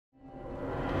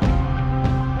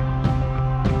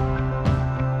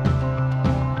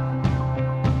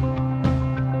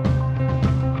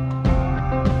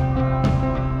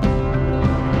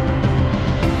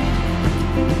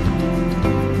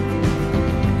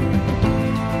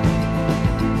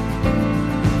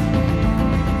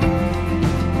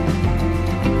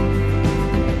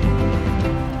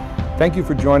Thank you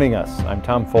for joining us. I'm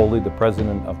Tom Foley, the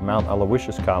president of Mount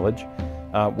Aloysius College.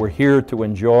 We're here to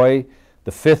enjoy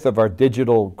the fifth of our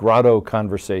Digital Grotto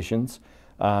conversations,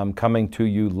 coming to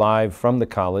you live from the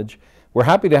college. We're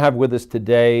happy to have with us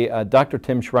today Dr.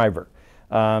 Tim Shriver.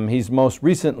 He's most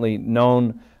recently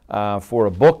known for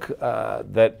a book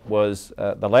that was,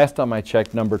 the last time I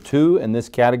checked, #2 in this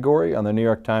category on the New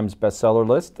York Times bestseller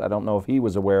list. I don't know if he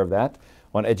was aware of that,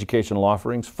 on educational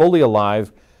offerings, Fully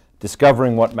Alive,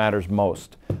 Discovering What Matters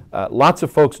Most. Lots of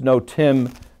folks know Tim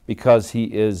because he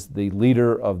is the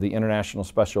leader of the International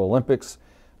Special Olympics,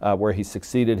 where he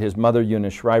succeeded his mother,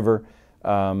 Eunice Shriver.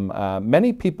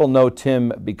 Many people know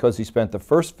Tim because he spent the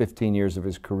first 15 years of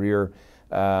his career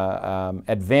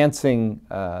advancing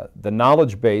the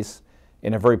knowledge base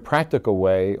in a very practical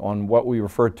way on what we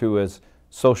refer to as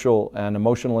social and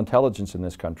emotional intelligence in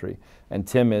this country. And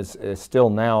Tim is still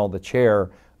now the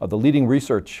chair of the leading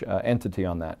research entity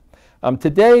on that.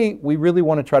 Today, we really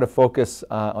want to try to focus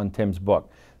on Tim's book.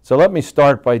 So let me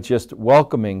start by just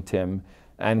welcoming Tim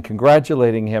and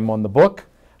congratulating him on the book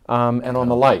and on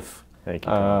the life. Thank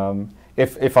you.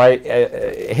 If I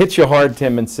hit you hard,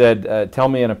 Tim, and said, tell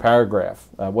me in a paragraph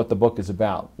what the book is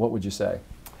about, what would you say?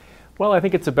 Well, I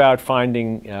think it's about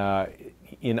finding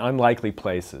in unlikely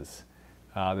places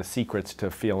the secrets to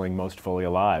feeling most fully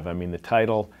alive. I mean, the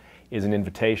title is an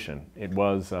invitation. It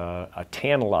was a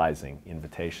tantalizing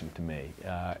invitation to me.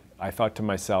 I thought to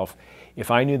myself,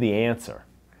 if I knew the answer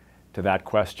to that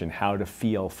question, how to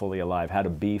feel fully alive, how to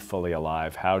be fully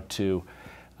alive, how to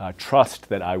trust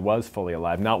that I was fully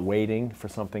alive, not waiting for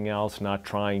something else, not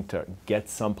trying to get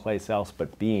someplace else,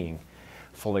 but being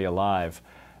fully alive.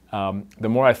 The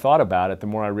more I thought about it, the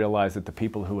more I realized that the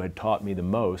people who had taught me the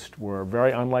most were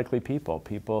very unlikely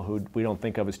people who we don't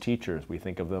think of as teachers. We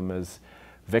think of them as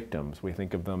victims. We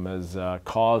think of them as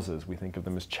causes. We think of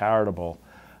them as charitable,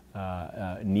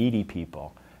 needy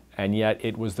people. And yet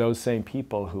it was those same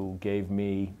people who gave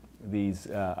me these,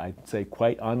 I'd say,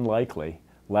 quite unlikely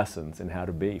lessons in how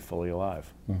to be fully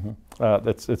alive. Mm-hmm.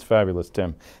 It's fabulous,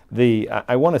 Tim.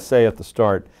 I want to say at the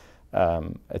start,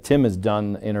 Tim has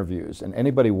done interviews, and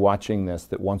anybody watching this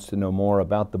that wants to know more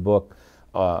about the book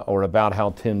or about how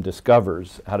Tim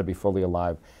discovers how to be fully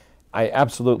alive, I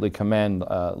absolutely commend,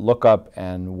 look up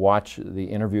and watch the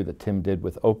interview that Tim did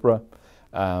with Oprah.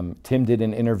 Tim did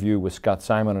an interview with Scott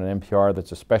Simon on NPR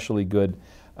that's especially good.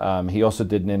 He also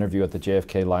did an interview at the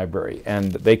JFK Library,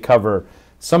 and they cover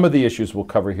some of the issues we'll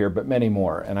cover here, but many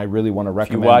more, and I really want to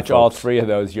recommend If you watch folks. all three of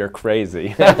those, you're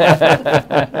crazy. But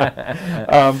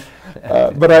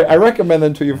I recommend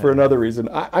them to you for another reason.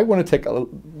 I want to take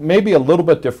maybe a little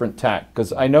bit different tack,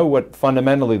 because I know what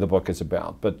fundamentally the book is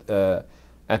about, but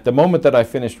at the moment that I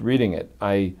finished reading it,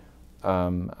 I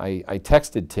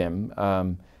texted Tim,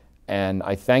 and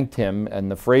I thanked him,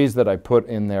 and the phrase that I put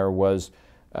in there was,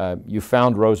 "You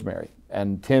found Rosemary."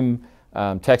 And Tim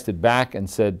texted back and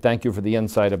said, "Thank you for the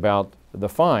insight about the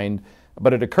find,"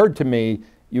 but it occurred to me,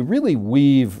 you really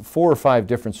weave 4 or 5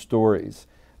 different stories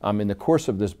in the course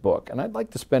of this book, and I'd like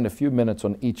to spend a few minutes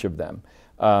on each of them.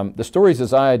 The stories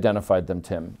as I identified them,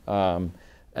 Tim,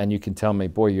 and you can tell me,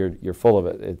 boy, you're full of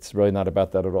it. It's really not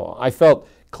about that at all. I felt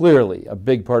clearly a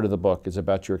big part of the book is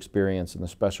about your experience in the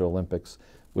Special Olympics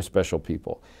with special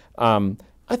people.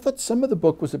 I thought some of the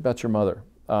book was about your mother.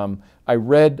 I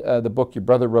read the book your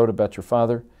brother wrote about your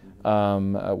father,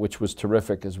 which was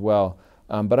terrific as well.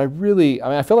 But I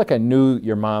feel like I knew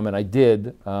your mom, and I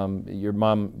did. Your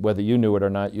mom, whether you knew it or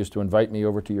not, used to invite me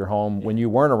over to your home when you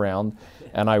weren't around,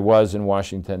 and I was in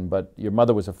Washington. But your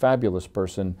mother was a fabulous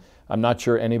person. I'm not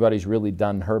sure anybody's really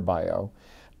done her bio.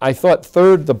 I thought,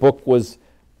 third, the book was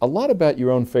a lot about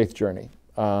your own faith journey,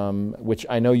 which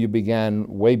I know you began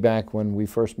way back when we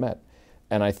first met.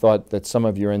 And I thought that some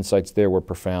of your insights there were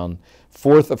profound.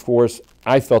 Fourth, of course,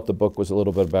 I felt the book was a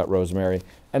little bit about Rosemary.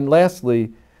 And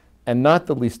lastly, and not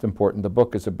the least important, the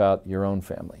book is about your own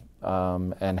family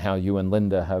and how you and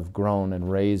Linda have grown and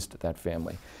raised that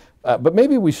family. But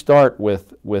maybe we start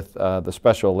with the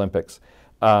Special Olympics.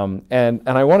 And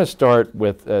I want to start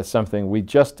with something. We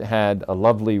just had a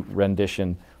lovely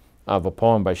rendition of a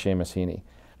poem by Seamus Heaney.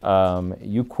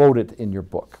 You quote it in your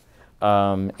book.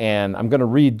 And I'm going to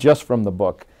read just from the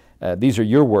book. These are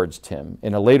your words, Tim.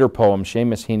 In a later poem,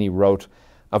 Seamus Heaney wrote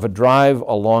of a drive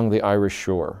along the Irish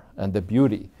shore and the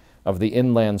beauty of the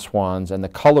inland swans and the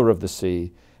color of the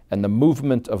sea and the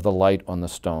movement of the light on the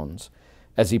stones.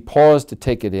 As he paused to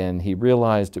take it in, he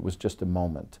realized it was just a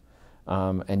moment.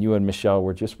 And you and Michelle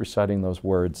were just reciting those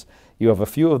words. You have a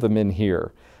few of them in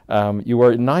here. You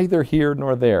are neither here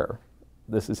nor there.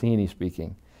 This is Heaney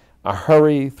speaking. A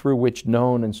hurry through which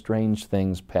known and strange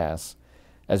things pass,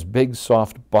 as big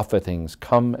soft buffetings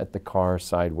come at the car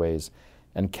sideways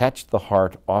and catch the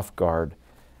heart off guard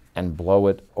and blow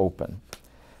it open.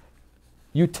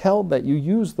 You tell that you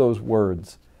use those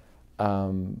words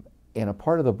in a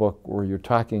part of the book where you're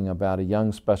talking about a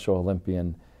young Special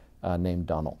Olympian named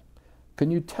Donald. Can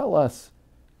you tell us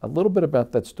a little bit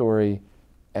about that story,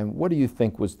 and what do you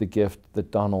think was the gift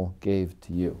that Donald gave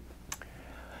to you?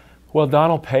 Well,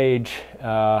 Donald Page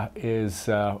is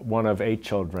one of 8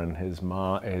 children.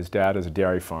 His dad is a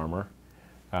dairy farmer.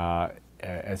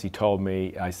 As he told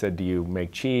me, I said, "Do you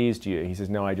make cheese?" He says,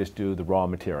 "No, I just do the raw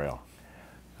material."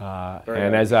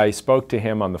 And as I spoke to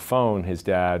him on the phone, his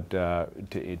dad, to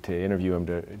interview him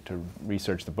to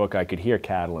research the book, I could hear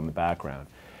cattle in the background.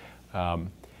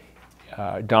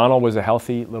 Donald was a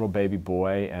healthy little baby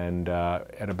boy, and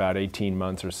at about 18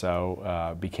 months or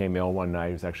so became ill one night.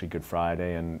 It was actually Good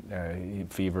Friday, and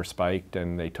fever spiked,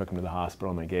 and they took him to the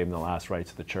hospital, and they gave him the last rites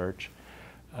of the church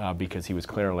because he was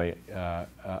clearly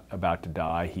about to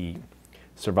die. He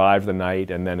survived the night,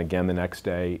 and then again the next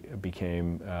day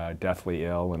became deathly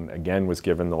ill, and again was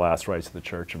given the last rites of the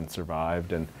church and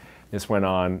survived. And this went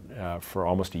on for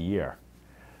almost a year.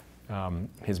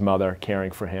 His mother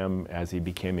caring for him as he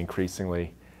became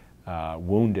increasingly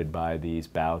wounded by these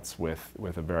bouts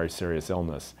with a very serious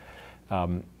illness.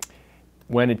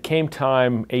 When it came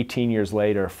time 18 years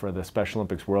later for the Special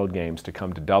Olympics World Games to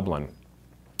come to Dublin,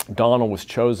 Donald was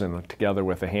chosen together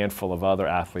with a handful of other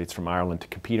athletes from Ireland to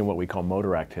compete in what we call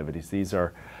motor activities. These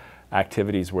are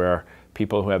activities where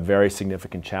people who have very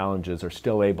significant challenges are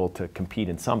still able to compete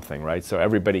in something, right? So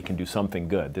everybody can do something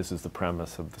good. This is the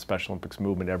premise of the Special Olympics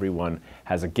movement. Everyone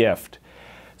has a gift.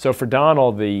 So for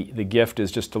Donald, the gift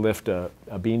is just to lift a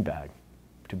beanbag,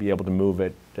 to be able to move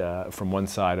it from one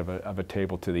side of a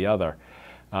table to the other.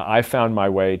 I found my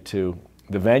way to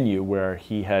the venue where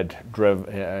he had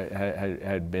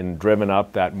been driven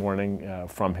up that morning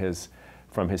from his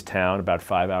town, about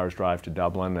 5 hours drive to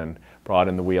Dublin, and brought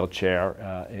in the wheelchair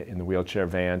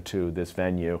van to this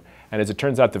venue. And as it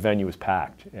turns out, the venue was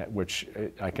packed, which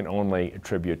I can only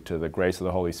attribute to the grace of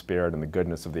the Holy Spirit and the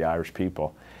goodness of the Irish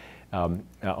people.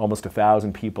 Almost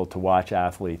 1,000 people to watch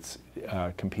athletes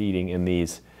competing in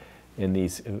these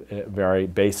very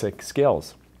basic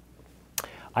skills.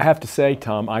 I have to say,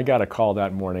 Tom, I got a call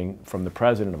that morning from the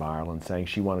President of Ireland saying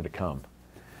she wanted to come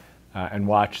and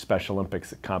watch Special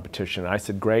Olympics competition. I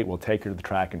said, great, we'll take her to the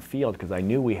track and field, because I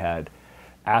knew we had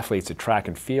athletes at track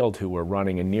and field who were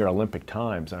running in near Olympic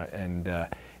times, and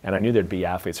I knew there'd be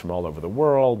athletes from all over the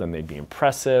world, and they'd be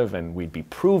impressive, and we'd be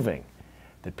proving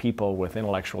that people with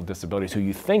intellectual disabilities who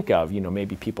you think of,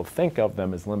 maybe people think of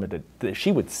them as limited, that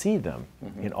she would see them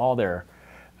in all their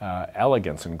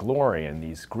elegance and glory, and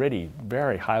these gritty,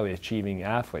 very highly achieving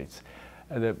athletes.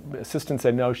 The assistant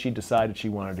said no, she decided she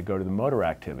wanted to go to the motor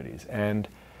activities. And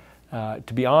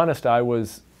to be honest, I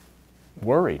was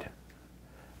worried.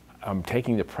 I'm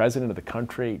taking the president of the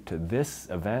country to this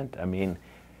event. I mean,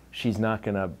 she's not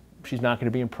going to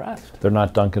be impressed. They're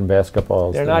not dunking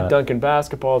basketballs. They're not dunking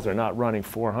basketballs. They're not running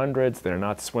 400s. They're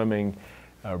not swimming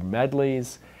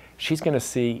medleys. She's going to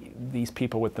see these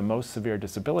people with the most severe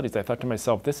disabilities. I thought to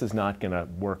myself, this is not going to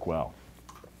work well.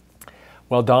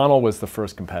 Well, Donald was the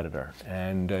first competitor,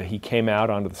 and he came out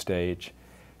onto the stage.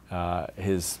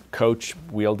 His coach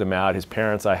wheeled him out. His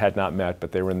parents I had not met,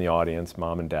 but they were in the audience,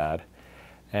 Mom and Dad.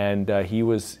 And he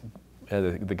was,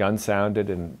 the gun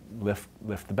sounded, and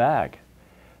lift the bag.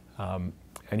 And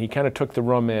he kind of took the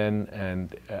room in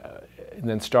and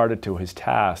then started to his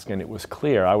task, and it was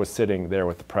clear. I was sitting there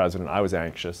with the president. I was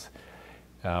anxious,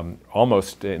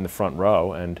 almost in the front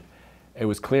row, and it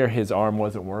was clear his arm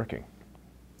wasn't working.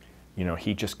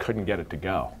 He just couldn't get it to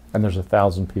go. And there's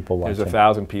 1,000 people watching. There's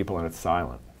 1,000 people, and it's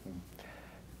silent.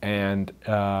 And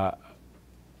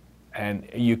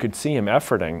you could see him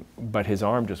efforting, but his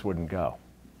arm just wouldn't go.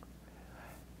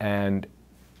 And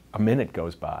a minute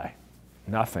goes by.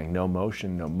 Nothing, no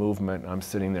motion, no movement. I'm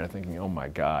sitting there thinking, oh my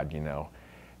God,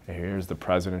 here's the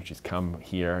president. She's come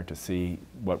here to see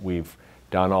what we've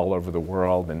done all over the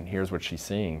world, and here's what she's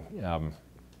seeing.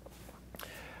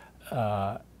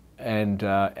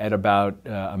 At about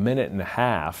a minute and a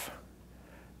half,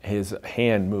 his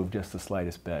hand moved just the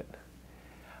slightest bit.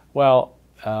 Well,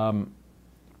 at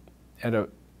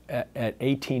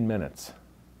 18 minutes,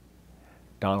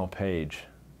 Donald Page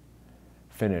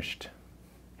finished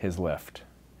his lift.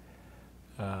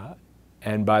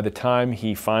 And by the time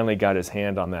he finally got his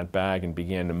hand on that bag and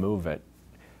began to move it,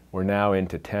 we're now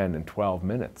into 10 and 12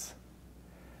 minutes.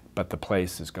 But the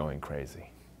place is going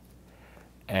crazy.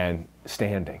 And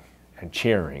standing and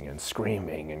cheering and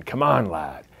screaming and come on,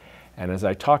 lad. And as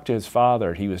I talked to his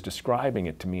father, he was describing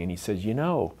it to me, and he says,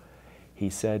 He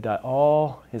said,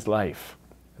 all his life,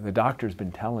 the doctor's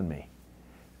been telling me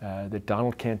that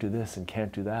Donald can't do this and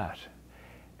can't do that.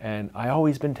 And I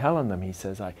always been telling them, he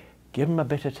says, give him a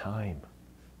bit of time.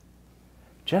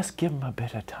 Just give him a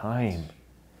bit of time.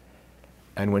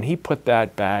 And when he put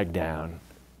that bag down,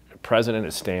 the president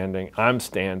is standing, I'm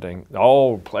standing, the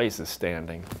whole place is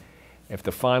standing. If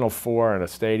the Final Four in a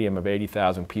stadium of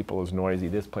 80,000 people is noisy,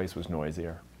 this place was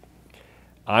noisier.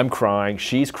 I'm crying,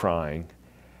 she's crying,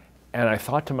 and I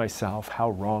thought to myself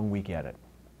how wrong we get it.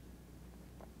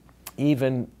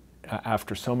 Even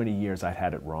after so many years, I'd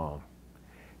had it wrong.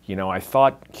 You know, I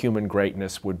thought human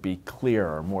greatness would be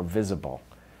clearer, more visible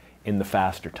in the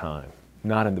faster time,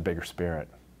 not in the bigger spirit.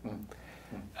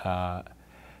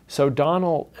 So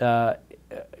Donald,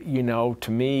 you know, to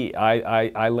me,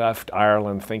 I left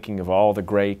Ireland thinking of all the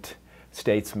great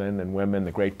statesmen and women,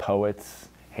 the great poets,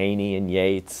 Heine and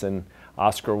Yeats and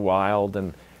Oscar Wilde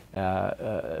and,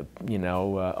 you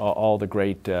know, all the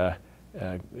great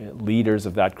leaders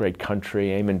of that great country,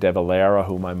 Eamon de Valera,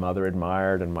 who my mother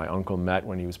admired and my uncle met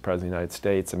when he was President of the United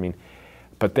States. I mean,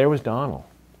 but there was Donald.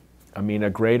 I mean, a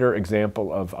greater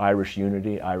example of Irish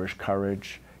unity, Irish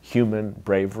courage, human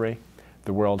bravery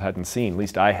the world hadn't seen, at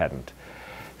least I hadn't.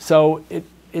 So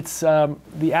it's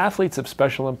the athletes of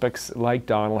Special Olympics, like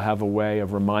Donald, have a way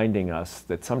of reminding us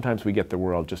that sometimes we get the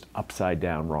world just upside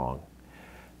down wrong.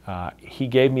 He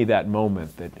gave me that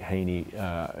moment that Heine,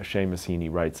 Seamus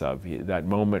Heaney writes of, that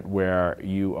moment where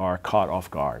you are caught off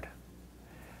guard.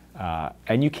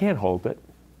 And you can't hold it,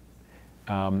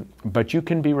 but you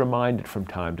can be reminded from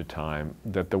time to time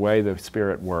that the way the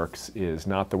Spirit works is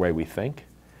not the way we think.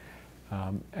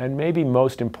 And maybe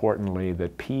most importantly,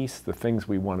 that peace, the things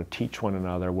we want to teach one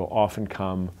another, will often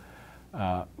come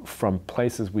from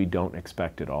places we don't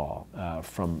expect at all,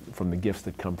 from the gifts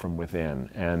that come from within.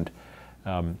 And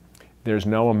there's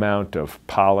no amount of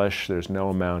polish, there's no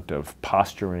amount of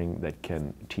posturing that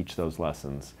can teach those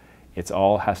lessons. It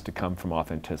all has to come from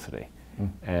authenticity.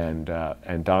 And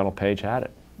Donald Page had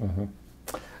it.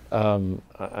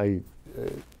 I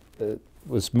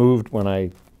was moved when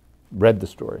I read the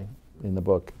story in the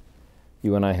book.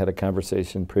 You and I had a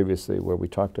conversation previously where we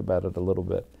talked about it a little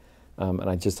bit. And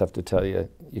I just have to tell you,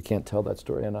 you can't tell that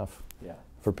story enough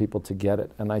for people to get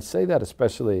it. And I say that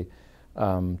especially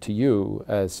to you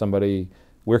as somebody,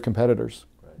 we're competitors.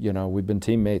 Right. You know, we've been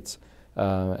teammates.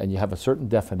 And you have a certain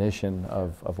definition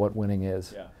of what winning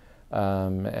is.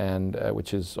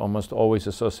 Which is almost always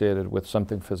associated with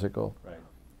something physical,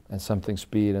 and something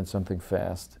speed and something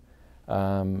fast.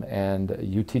 And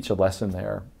you teach a lesson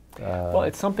there. Well,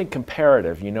 it's something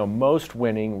comparative. You know, most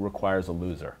winning requires a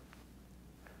loser.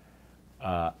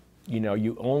 You know,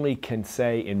 you only can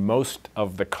say in most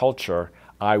of the culture,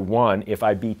 I won if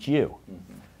I beat you.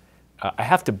 I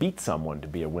have to beat someone to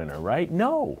be a winner, right?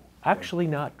 No, actually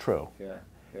not true.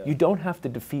 You don't have to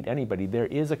defeat anybody. There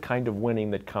is a kind of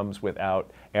winning that comes without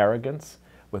arrogance,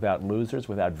 without losers,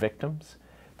 without victims.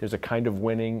 There's a kind of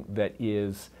winning that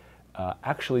is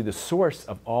actually the source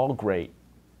of all great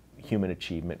human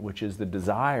achievement, which is the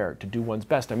desire to do one's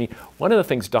best. I mean, one of the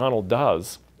things Donald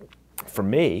does, for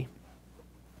me,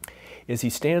 is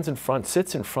he stands in front,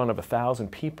 sits in front of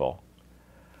 1,000 people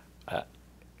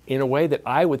in a way that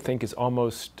I would think is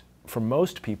almost, for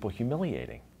most people,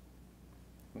 humiliating.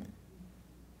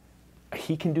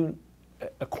 He can do,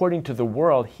 according to the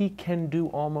world, he can do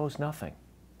almost nothing.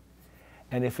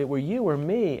 And if it were you or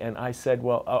me and I said,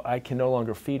 well, I can no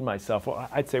longer feed myself, well,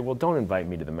 I'd say, well, don't invite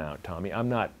me to the Mount, Tommy.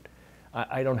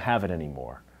 I don't have it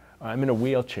anymore. I'm in a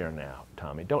wheelchair now,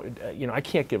 Tommy. You know, I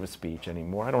can't give a speech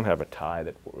anymore. I don't have a tie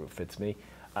that fits me.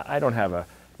 I don't have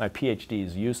my PhD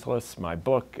is useless. My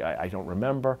book, I don't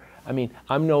remember. I mean,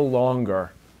 I'm no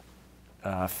longer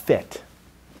fit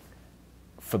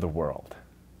for the world.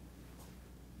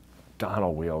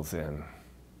 Donald wheels in,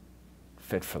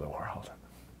 fit for the world,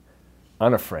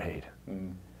 unafraid.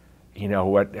 You know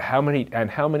what? How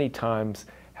many times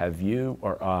have you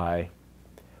or I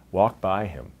walked by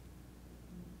him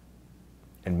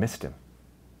and missed him?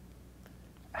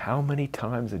 How many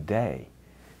times a day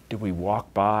do we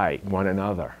walk by one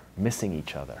another, missing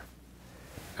each other?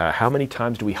 How many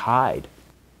times do we hide?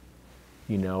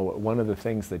 You know, one of the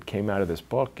things that came out of this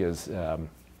book is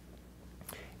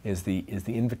the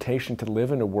invitation to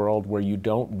live in a world where you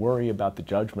don't worry about the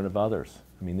judgment of others.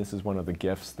 I mean, this is one of the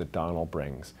gifts that Donald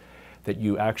brings, that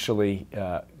you actually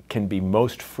can be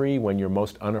most free when you're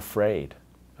most unafraid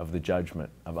of the judgment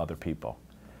of other people.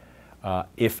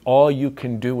 If all you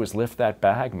can do is lift that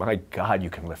bag, my God, you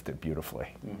can lift it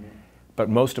beautifully. But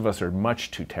most of us are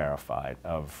much too terrified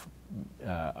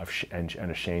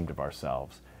and ashamed of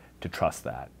ourselves to trust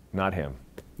that, not him.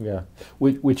 Yeah,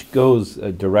 which goes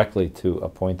directly to a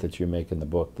point that you make in the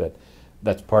book,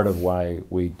 that's part of why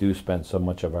we do spend so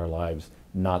much of our lives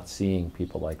not seeing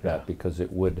people like that, because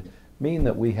it would mean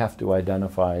that we have to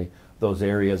identify those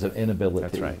areas of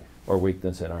inability or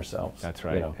weakness in ourselves. That's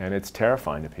right. And it's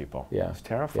terrifying to people. Yeah. It's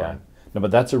terrifying. Yeah. No,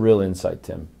 but that's a real insight,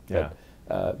 Tim. Yeah.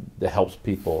 That helps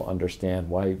people understand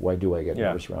why do I get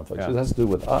nervous around folks. It has to do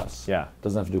with us. Yeah. It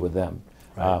doesn't have to do with them.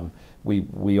 Right.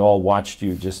 We all watched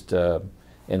you just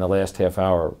in the last half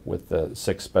hour with the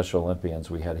 6 Special Olympians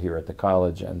we had here at the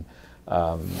college, and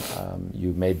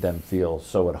you made them feel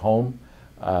so at home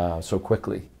so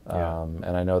quickly. And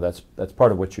I know that's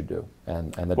part of what you do.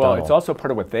 And the well, it's also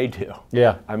part of what they do.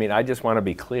 Yeah. I mean, I just want to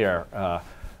be clear.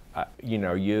 You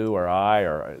know, you or I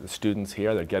or the students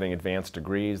here, they're getting advanced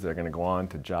degrees. They're going to go on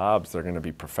to jobs. They're going to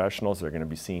be professionals. They're going to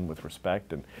be seen with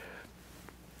respect. And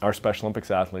our Special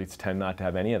Olympics athletes tend not to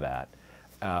have any of that.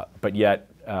 But yet,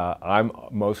 I'm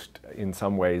most, in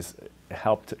some ways,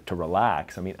 helped to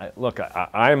relax. I mean, look,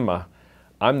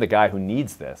 I'm the guy who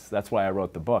needs this. That's why I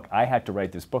wrote the book. I had to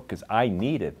write this book because I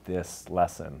needed this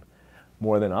lesson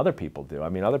more than other people do. I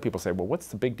mean, other people say, well, what's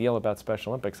the big deal about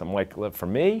Special Olympics? I'm like, for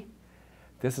me,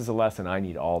 this is a lesson I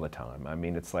need all the time. I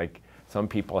mean, it's like some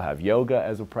people have yoga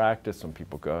as a practice, some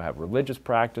people go have religious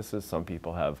practices, some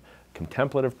people have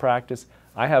contemplative practice.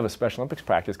 I have a Special Olympics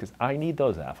practice because I need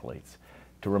those athletes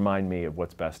to remind me of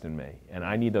what's best in me. And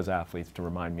I need those athletes to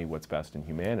remind me what's best in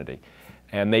humanity.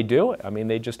 And they do it. I mean,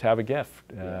 they just have a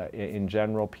gift. In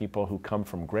general, people who come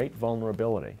from great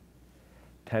vulnerability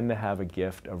tend to have a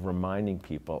gift of reminding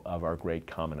people of our great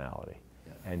commonality.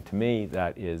 And to me,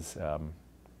 that is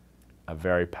a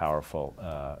very powerful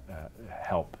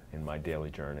help in my daily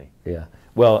journey. Yeah.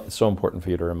 Well, it's so important for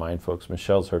you to remind folks.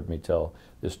 Michelle's heard me tell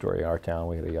this story in our town.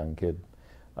 We had a young kid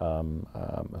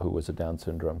who was a Down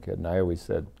syndrome kid, and I always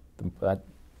said that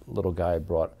little guy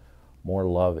brought more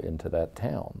love into that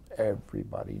town.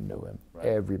 Everybody knew him. Right.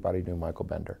 Everybody knew Michael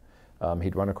Bender.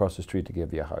 He'd run across the street to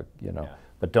give you a hug, you know,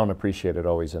 but don't appreciate it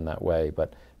always in that way.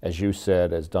 But as you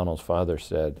said, as Donald's father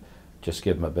said, just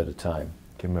give him a bit of time.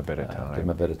 Give him a bit of time. Give him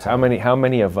a bit of time. How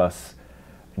many of us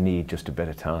need just a bit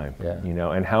of time? Yeah. You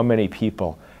know, and how many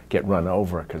people get run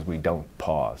over because we don't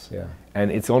pause? Yeah.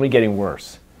 And it's only getting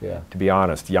worse. Yeah. To be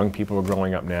honest, young people are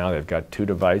growing up now. They've got 2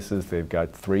 devices. They've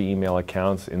got 3 email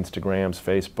accounts, Instagrams,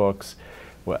 Facebooks.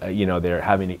 Well, you know, they're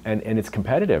having, and it's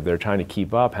competitive. They're trying to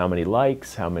keep up. How many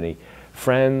likes? How many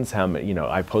friends? How many? You know,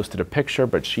 I posted a picture,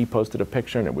 but she posted a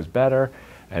picture, and it was better.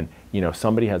 And you know,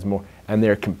 somebody has more, and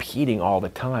they're competing all the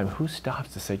time. Who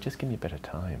stops to say, just give me a bit of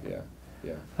time? Yeah.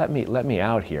 Yeah. Let me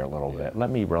out here a little bit. Let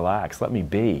me relax. Let me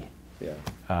be.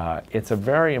 Yeah. It's a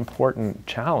very important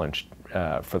challenge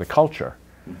for the culture.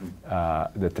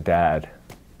 Mm-hmm. That the dad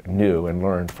knew and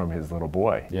learned from his little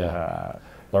boy. Yeah,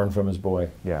 learned from his boy.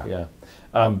 Yeah.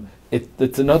 Yeah.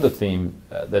 It's another theme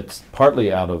that's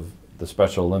partly out of the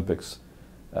Special Olympics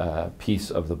piece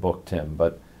of the book, Tim,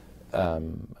 but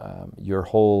your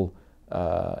whole,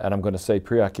 and I'm going to say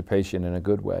preoccupation in a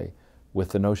good way, with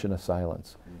the notion of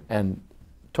silence. And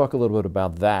talk a little bit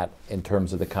about that in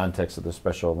terms of the context of the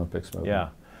Special Olympics movement. Yeah.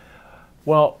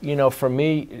 Well, you know, for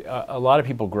me, a lot of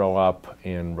people grow up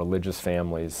in religious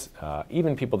families.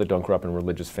 Even people that don't grow up in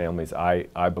religious families,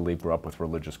 I believe, grow up with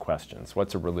religious questions.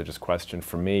 What's a religious question?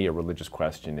 For me, a religious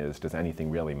question is, does anything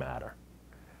really matter?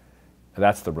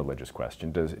 That's the religious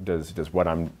question.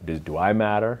 Do I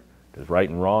matter? Does right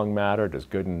and wrong matter? Does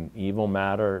good and evil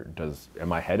matter?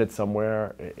 Am I headed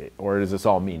somewhere? Or is this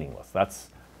all meaningless? That's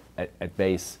at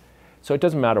base. So it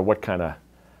doesn't matter what kind of,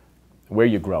 where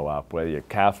you grow up, whether you're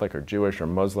Catholic or Jewish or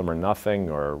Muslim or nothing,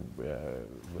 or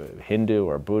Hindu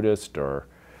or Buddhist or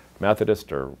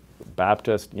Methodist or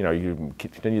Baptist, you know, you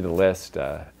continue the list,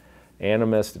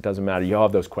 animist, it doesn't matter, you all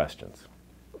have those questions.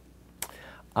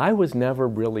 I was never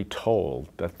really told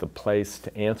that the place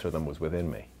to answer them was within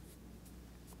me.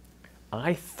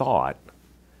 I thought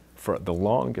for the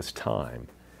longest time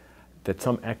that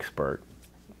some expert,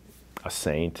 a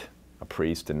saint, a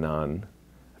priest, a nun,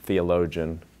 a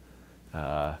theologian,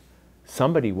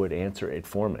 somebody would answer it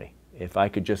for me if I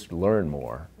could just learn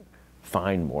more,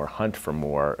 find more, hunt for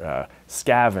more,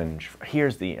 scavenge.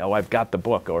 I've got the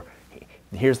book, or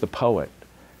here's the poet.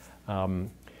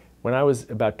 When I was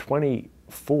about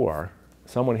 24,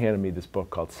 someone handed me this book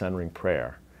called Centering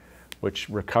Prayer, which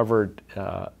recovered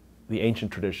the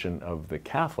ancient tradition of the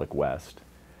Catholic West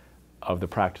of the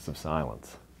practice of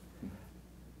silence.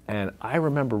 And I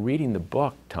remember reading the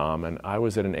book, Tom, and I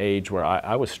was at an age where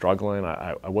I was struggling.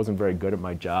 I wasn't very good at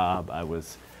my job. I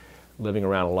was living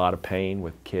around a lot of pain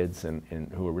with kids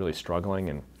and who were really struggling.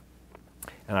 And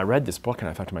I read this book and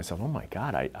I thought to myself, oh my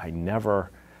God, I never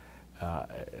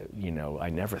you know, I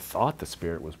never thought the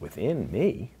Spirit was within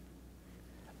me.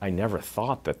 I never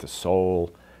thought that the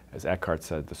soul, as Eckhart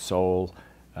said, the soul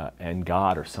and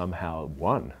God are somehow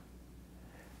one.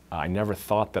 I never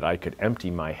thought that I could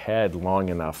empty my head long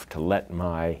enough to let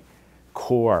my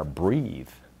core breathe,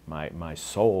 my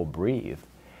soul breathe.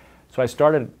 So I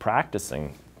started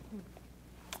practicing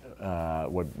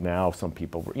what now some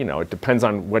people, you know, it depends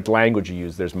on what language you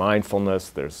use. There's mindfulness,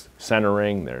 there's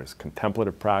centering, there's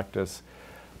contemplative practice.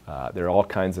 There are all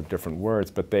kinds of different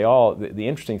words, but they all, the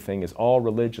interesting thing is all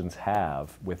religions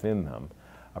have within them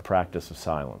a practice of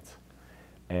silence.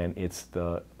 And it's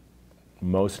the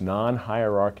most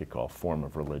non-hierarchical form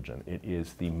of religion. It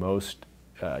is the most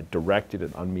directed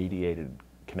and unmediated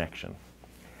connection.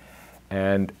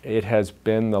 And it has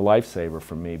been the lifesaver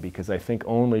for me because I think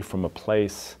only from a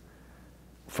place,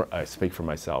 I speak for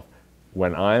myself,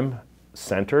 when I'm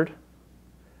centered,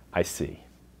 I see.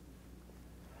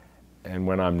 And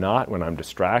when I'm not, when I'm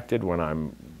distracted, when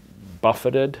I'm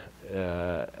buffeted,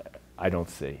 I don't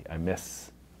see. I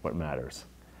miss what matters.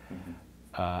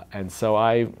 Mm-hmm. And so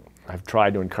I've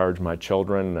tried to encourage my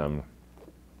children.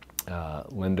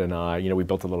 Linda and I, you know, we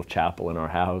built a little chapel in our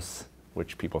house,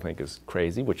 which people think is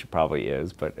crazy, which it probably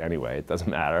is, but anyway, it doesn't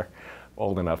matter.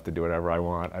 Old enough to do whatever I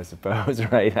want, I suppose,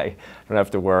 right? I don't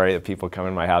have to worry that people come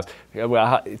in my house.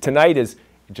 Well, tonight is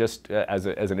just as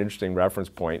an interesting reference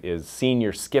point is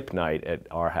senior skip night at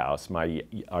our house.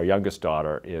 Our youngest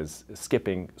daughter is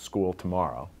skipping school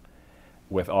tomorrow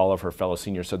with all of her fellow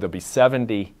seniors. So there'll be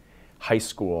 70 high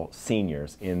school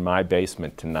seniors in my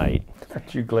basement tonight.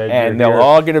 Aren't you glad and you're they're here?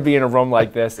 all going to be in a room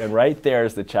like this, and right there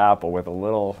is the chapel with a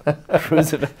little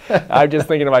crucifix. I'm just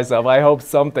thinking to myself, I hope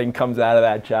something comes out of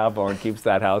that chapel and keeps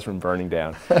that house from burning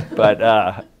down.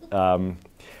 But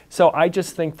so I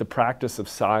just think the practice of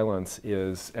silence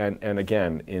is, and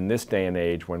again, in this day and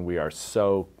age when we are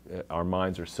so, our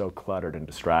minds are so cluttered and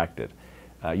distracted,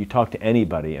 you talk to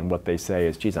anybody and what they say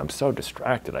is, geez, I'm so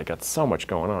distracted, I got so much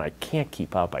going on, I can't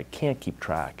keep up, I can't keep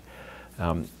track.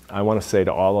 I want to say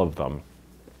to all of them,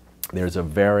 there's a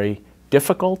very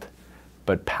difficult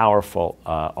but powerful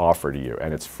offer to you,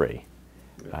 and it's free.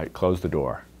 Close the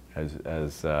door, as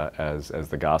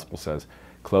the gospel says,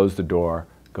 close the door,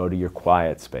 go to your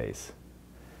quiet space,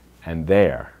 and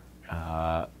there,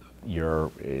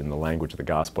 you're, in the language of the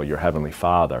gospel, your heavenly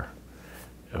Father,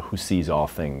 who sees all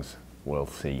things, will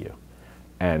see you.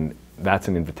 And that's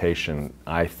an invitation,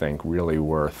 I think, really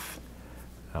worth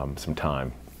some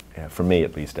time, for me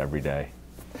at least, every day.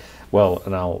 Well,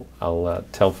 and I'll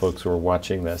tell folks who are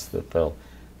watching this that they'll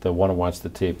want to watch the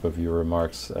tape of your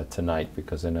remarks tonight,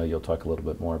 because I know you'll talk a little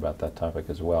bit more about that topic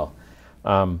as well.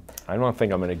 I don't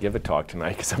think I'm going to give a talk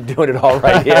tonight because I'm doing it all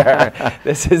right here.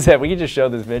 This is it. We can just show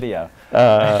this video.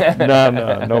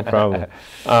 No problem.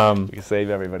 We can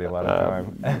save everybody a lot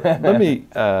of time. Let me,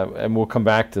 and we'll come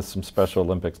back to some Special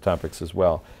Olympics topics as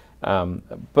well.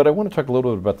 But I want to talk a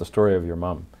little bit about the story of your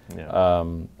mom. Yeah.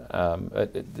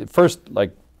 First,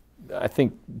 like, I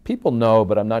think people know,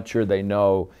 but I'm not sure they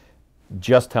know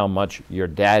just how much your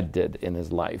dad did in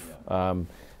his life.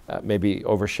 Maybe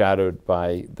overshadowed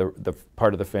by the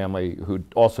part of the family who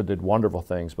also did wonderful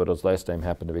things, but his last name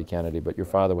happened to be Kennedy. But your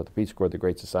father with the Peace Corps, the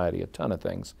Great Society, a ton of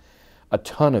things.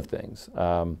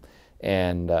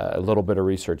 And a little bit of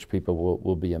research, people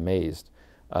will be amazed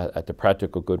at the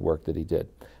practical good work that he did.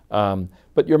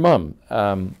 But your mom,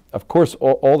 of course,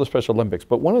 all the Special Olympics,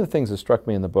 but one of the things that struck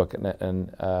me in the book,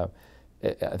 and I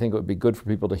think it would be good for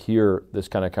people to hear this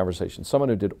kind of conversation, someone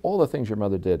who did all the things your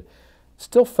mother did,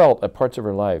 still felt at parts of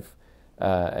her life,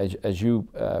 as you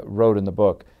wrote in the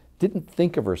book, didn't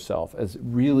think of herself as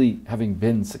really having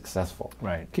been successful.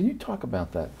 Right. Can you talk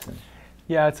about that?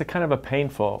 Yeah, it's a kind of a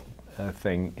painful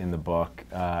thing in the book.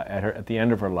 At the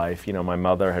end of her life, you know, my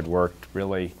mother had worked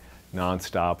really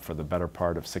nonstop for the better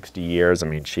part of 60 years. I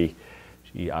mean, she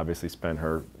obviously spent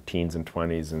her teens and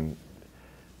 20s in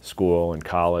school and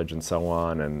college and so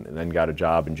on, and then got a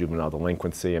job in juvenile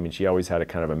delinquency. I mean, she always had a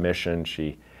kind of a mission.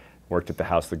 She worked at the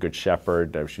House of the Good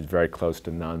Shepherd. She was very close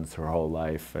to nuns her whole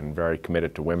life and very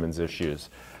committed to women's issues.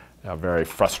 Very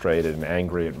frustrated and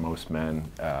angry at most men,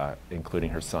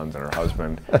 including her sons and her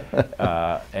husband,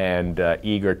 and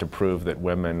eager to prove that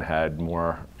women had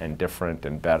more and different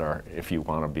and better, if you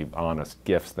want to be honest,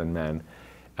 gifts than men.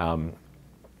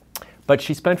 But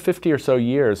she spent 50 or so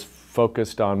years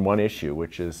focused on one issue,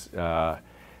 which is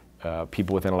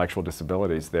people with intellectual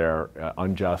disabilities, their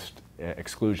unjust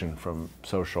exclusion from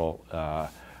social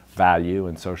value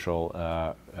and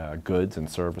social goods and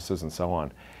services and so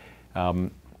on.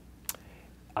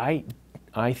 I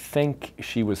think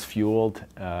she was fueled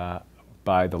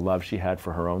by the love she had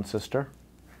for her own sister,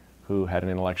 who had an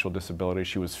intellectual disability.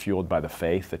 She was fueled by the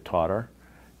faith that taught her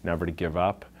never to give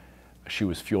up. She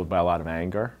was fueled by a lot of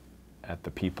anger at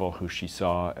the people who she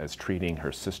saw as treating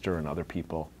her sister and other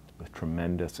people with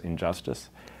tremendous injustice.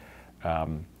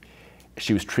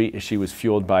 She was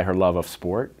fueled by her love of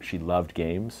sport. She loved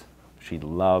games. She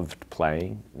loved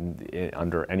playing.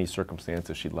 Under any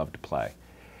circumstances, she loved to play.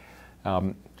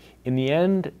 In the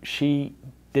end, she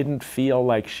didn't feel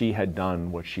like she had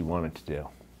done what she wanted to do.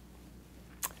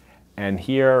 And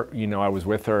here, you know, I was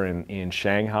with her in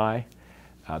Shanghai.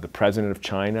 The president of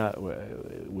China,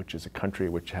 which is a country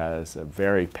which has a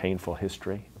very painful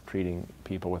history of treating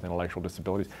people with intellectual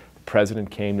disabilities, the president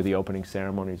came to the opening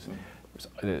ceremonies.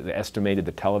 They estimated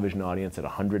the television audience at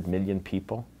 100 million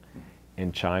people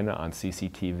in China on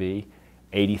CCTV,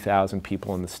 80,000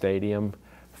 people in the stadium,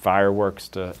 fireworks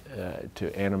to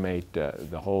animate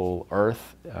the whole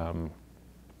earth.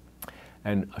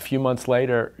 And a few months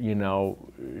later, you know,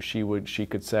 she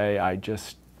could say,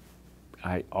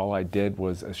 all I did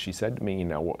was, as she said to me, you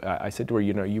know, I said to her,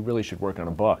 you know, you really should work on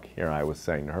a book. Here I was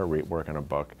saying to her, work on a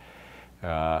book.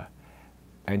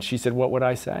 And she said, what would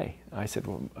I say? I said,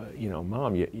 well, you know,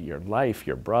 Mom, your life,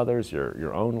 your brothers,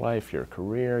 your own life, your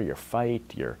career, your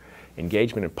fight, your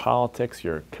engagement in politics,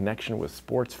 your connection with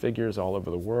sports figures all over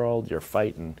the world, your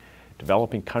fight in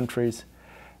developing countries.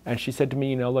 And she said to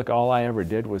me, you know, look, all I ever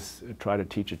did was try to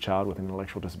teach a child with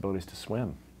intellectual disabilities to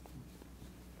swim.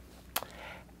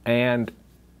 And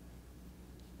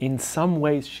in some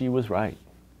ways, she was right.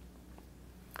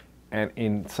 And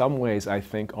in some ways, I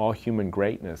think all human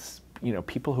greatness, you know,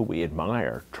 people who we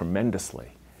admire tremendously,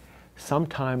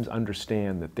 sometimes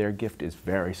understand that their gift is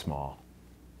very small,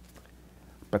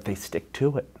 but they stick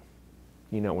to it.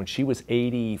 You know, when she was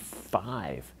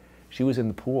 85, she was in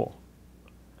the pool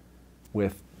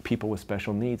with people with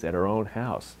special needs at her own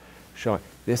house, showing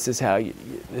this is how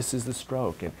this is the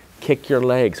stroke, and kick your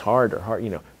legs harder, you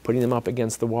know, putting them up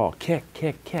against the wall, kick,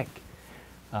 kick, kick.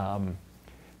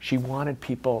 She wanted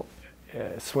people,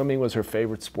 swimming was her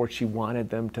favorite sport, she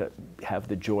wanted them to have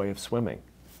the joy of swimming.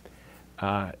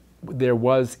 There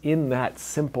was in that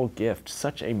simple gift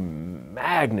such a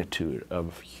magnitude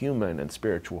of human and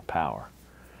spiritual power.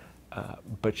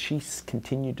 But she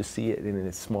continued to see it in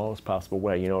its smallest possible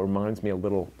way. You know, it reminds me a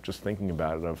little, just thinking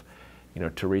about it, of, you know,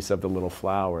 Teresa of the Little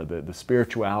Flower. The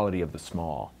spirituality of the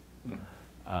small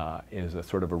is a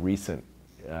sort of a recent,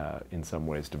 in some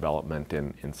ways, development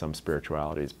in some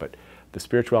spiritualities. But the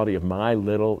spirituality of my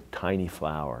little tiny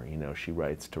flower, you know, she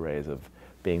writes, Teresa, of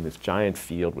being this giant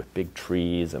field with big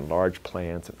trees and large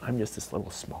plants, and I'm just this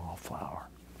little small flower.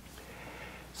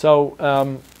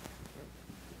 So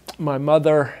my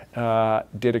mother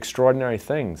did extraordinary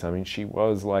things. I mean, she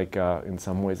was like, in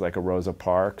some ways, like a Rosa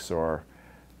Parks, or,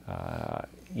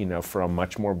 you know, for a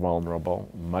much more vulnerable,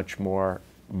 much more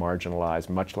marginalized,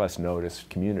 much less noticed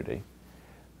community.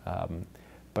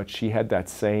 But she had that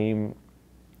same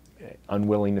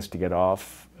unwillingness to get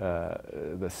off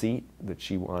the seat that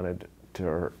she wanted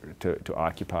to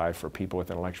occupy for people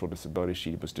with intellectual disabilities.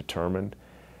 She was determined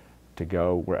to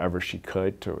go wherever she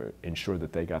could to ensure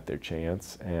that they got their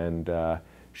chance. And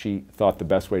she thought the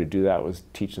best way to do that was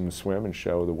teach them to swim and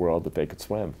show the world that they could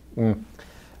swim.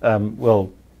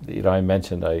 Well, you know, I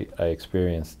mentioned I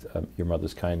experienced your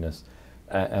mother's kindness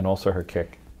and also her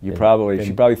kick. She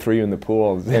probably threw you in the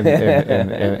pool.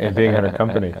 and being in her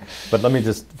company. But let me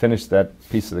just finish that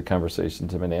piece of the conversation,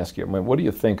 Tim, and ask you, I mean, what do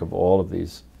you think of all of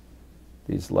these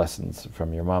lessons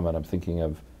from your mom? And I'm thinking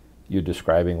of you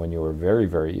describing when you were very,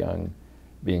 very young,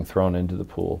 being thrown into the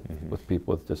pool with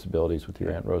people with disabilities, with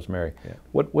your Aunt Rosemary. Yeah.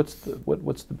 What's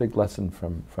the big lesson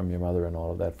from your mother and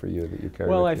all of that for you that you carry?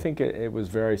 Well, with I you? think it was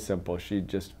very simple. She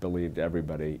just believed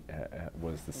everybody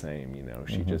was the same. You know,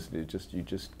 she you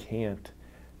just can't,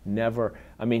 never.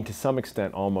 I mean, to some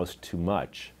extent, almost too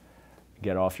much.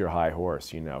 Get off your high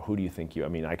horse. You know, who do you think you? I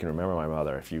mean, I can remember my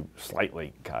mother. If you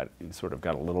slightly got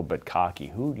a little bit cocky,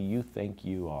 who do you think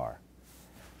you are?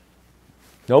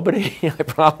 Nobody, I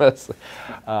promise.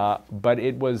 But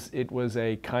it was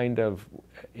a kind of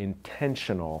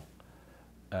intentional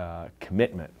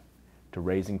commitment to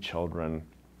raising children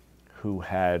who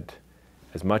had,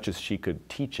 as much as she could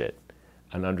teach it,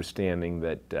 an understanding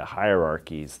that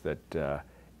hierarchies, that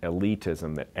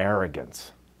elitism, that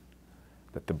arrogance,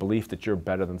 that the belief that you're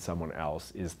better than someone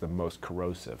else is the most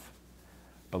corrosive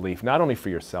belief, not only for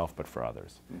yourself but for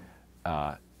others.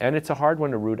 And it's a hard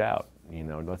one to root out. You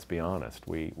know, let's be honest.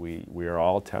 We are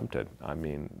all tempted. I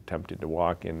mean, tempted to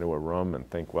walk into a room and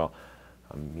think, well,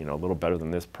 I'm, you know, a little better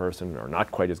than this person, or not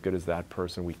quite as good as that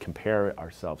person. We compare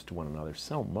ourselves to one another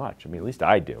so much. I mean, at least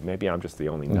I do. Maybe I'm just the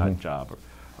only nut job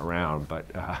around, but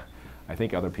I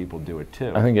think other people do it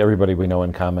too. I think everybody we know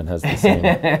in common has the same.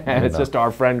 And it's just our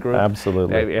friend group.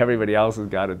 Absolutely. Everybody else has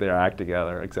got it, their act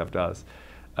together except us.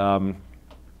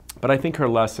 But I think her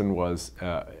lesson was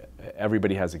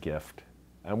everybody has a gift,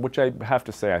 which I have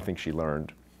to say I think she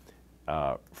learned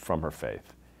from her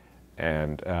faith.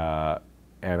 And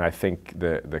I think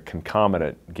the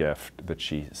concomitant gift that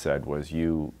she said was,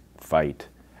 you fight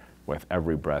with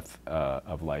every breath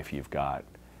of life you've got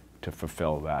to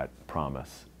fulfill that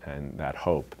promise and that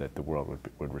hope that the world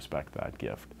would respect that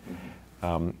gift.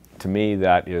 To me,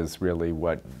 that is really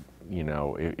what,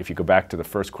 if you go back to the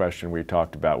first question we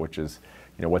talked about, which is,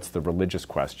 what's the religious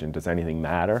question? Does anything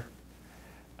matter?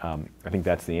 I think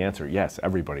that's the answer. Yes,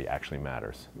 everybody actually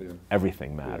matters. Yeah.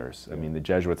 Everything matters. Yeah. I mean, the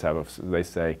Jesuits they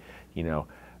say,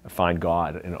 find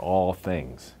God in all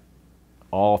things.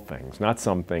 All things, not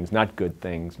some things, not good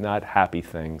things, not happy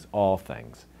things, all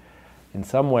things. In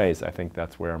some ways, I think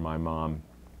that's where my mom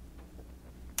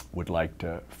would like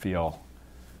to feel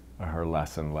her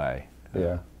lesson lay.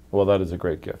 Yeah. Well, that is a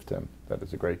great gift, Tim. That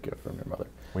is a great gift from your mother.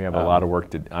 We have a lot of work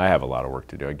to. I have a lot of work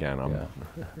to do. Again,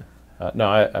 no,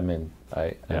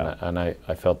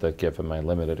 I felt that gift in my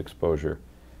limited exposure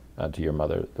to your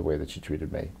mother, the way that she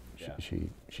treated me. Yeah.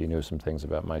 She knew some things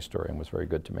about my story and was very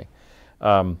good to me.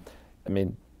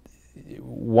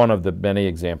 One of the many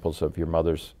examples of your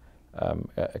mother's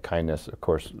kindness, of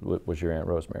course, was your Aunt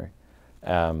Rosemary.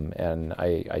 And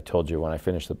I told you when I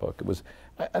finished the book,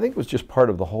 I think it was just part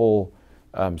of the whole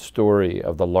story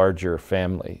of the larger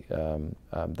family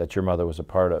that your mother was a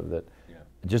part of, that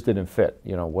it just didn't fit.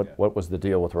 What was the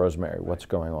deal with Rosemary? Right. What's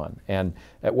going on? And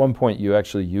at one point you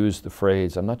actually used the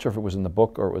phrase, I'm not sure if it was in the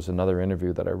book or it was another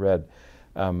interview that I read,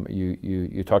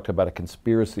 you talked about a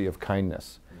conspiracy of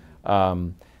kindness.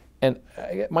 And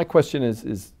my question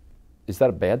is that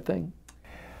a bad thing?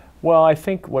 Well, I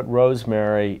think what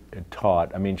Rosemary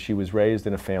taught, she was raised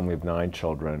in a family of 9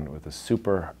 children with a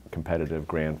super competitive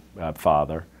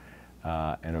grandfather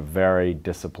and a very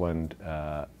disciplined,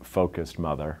 focused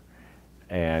mother.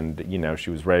 And, she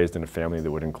was raised in a family that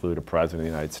would include a president of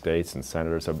the United States and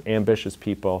senators, so ambitious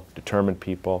people, determined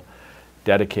people,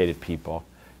 dedicated people.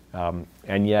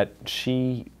 And yet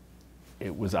she,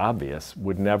 it was obvious,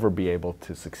 would never be able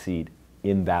to succeed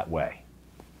in that way.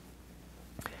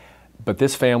 But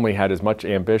this family had as much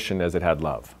ambition as it had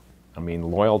love.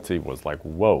 Loyalty was like,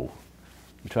 whoa.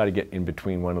 You try to get in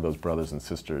between one of those brothers and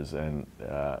sisters and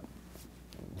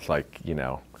it's like,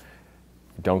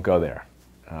 don't go there.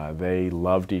 They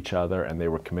loved each other and they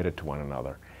were committed to one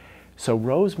another. So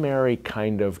Rosemary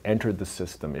kind of entered the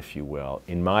system, if you will,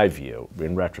 in my view,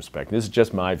 in retrospect. This is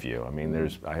just my view.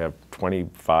 I have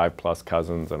 25 plus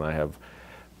cousins and I have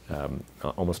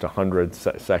almost 100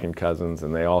 second cousins,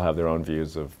 and they all have their own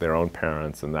views of their own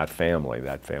parents and that family,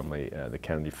 the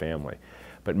Kennedy family.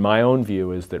 But my own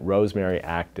view is that Rosemary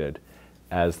acted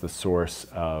as the source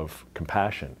of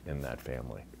compassion in that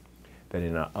family. That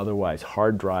in an otherwise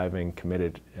hard-driving,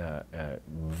 committed,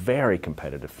 very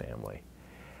competitive family,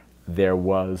 there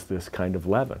was this kind of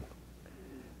leaven,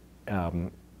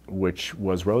 which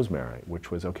was Rosemary,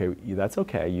 which was, okay, that's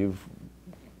okay, you've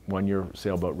won your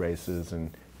sailboat races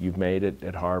and you've made it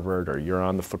at Harvard, or you're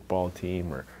on the football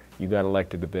team, or you got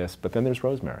elected to this, but then there's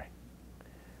Rosemary.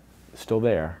 Still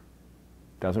there,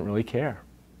 doesn't really care.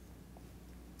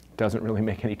 Doesn't really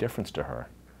make any difference to her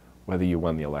whether you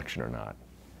won the election or not.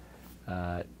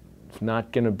 It's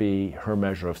not going to be her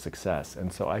measure of success.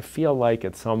 And so I feel like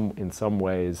in some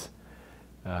ways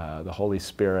the Holy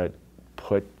Spirit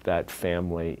put that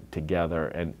family together,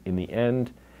 and in the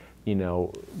end,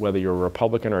 whether you're a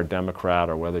Republican or a Democrat,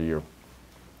 or whether you're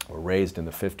raised in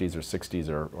the 50s or 60s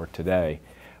or today,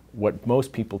 what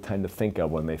most people tend to think of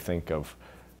when they think of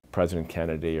President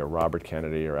Kennedy or Robert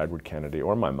Kennedy or Edward Kennedy,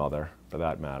 or my mother for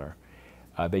that matter,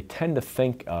 they tend to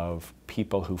think of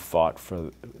people who fought for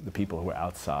the people who were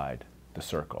outside the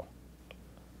circle.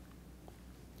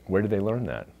 Where did they learn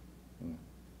that?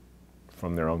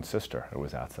 From their own sister who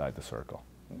was outside the circle.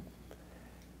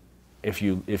 If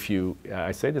you,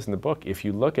 I say this in the book, if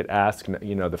you look at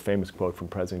the famous quote from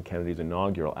President Kennedy's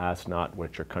inaugural, ask not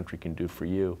what your country can do for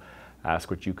you,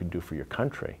 ask what you can do for your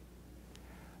country.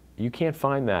 You can't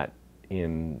find that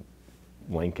in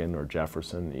Lincoln or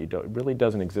Jefferson. It really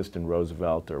doesn't exist in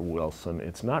Roosevelt or Wilson.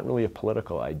 It's not really a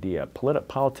political idea.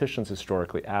 Politicians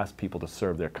historically ask people to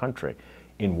serve their country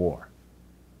in war.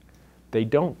 They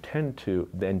don't tend to,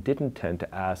 and didn't tend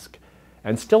to ask,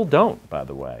 and still don't, by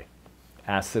the way,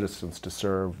 ask citizens to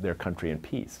serve their country in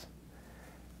peace.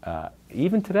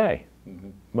 Even today,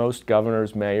 most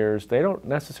governors, mayors, they don't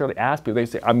necessarily ask people. They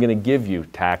say, I'm going to give you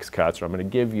tax cuts, or I'm going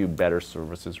to give you better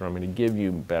services, or I'm going to give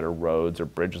you better roads or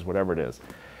bridges, whatever it is.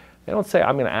 They don't say,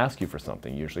 I'm going to ask you for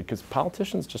something usually, because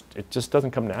politicians it just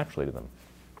doesn't come naturally to them.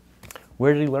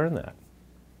 Where did he learn that?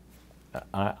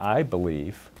 I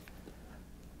believe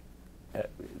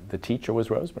the teacher was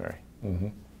Rosemary. Mm-hmm.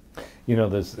 You know,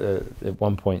 there's at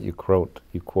one point you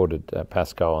quoted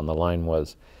Pascal, and the line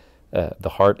was, "The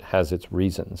heart has its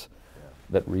reasons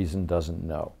that reason doesn't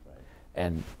know." Right.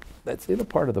 And that's the other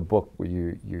part of the book where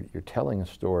you're telling a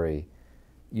story.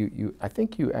 I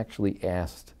think you actually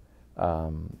asked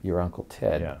your Uncle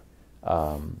Ted,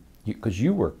 because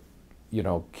you were,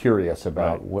 curious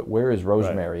about where is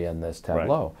Rosemary in this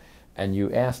tableau, and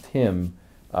you asked him,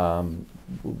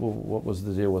 what was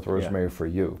the deal with Rosemary for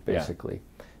you, basically.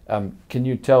 Can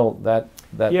you tell that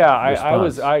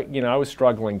response? I was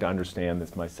struggling to understand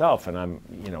this myself, and I'm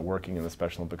working in the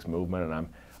Special Olympics movement, and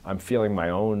I'm feeling my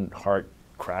own heart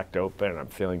cracked open, and I'm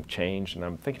feeling changed, and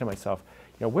I'm thinking to myself,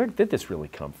 where did this really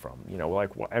come from?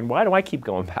 And why do I keep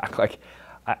going back? Like,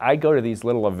 I go to these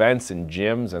little events in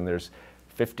gyms, and there's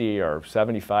 50 or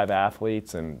 75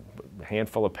 athletes and a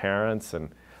handful of parents and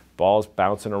balls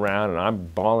bouncing around, and I'm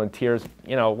bawling tears,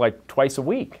 like twice a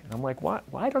week. And I'm like,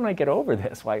 why don't I get over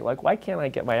this? Why can't I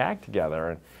get my act together?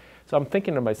 And so I'm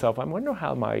thinking to myself, I wonder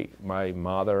how my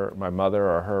mother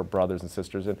or her brothers and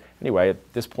sisters, and anyway,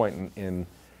 at this point in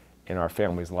our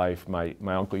family's life, my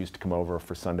uncle used to come over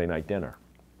for Sunday night dinner.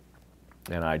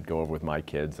 And I'd go over with my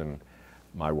kids and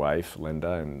my wife,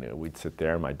 Linda, and we'd sit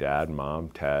there, my dad, Mom,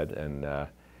 Ted, and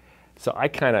so I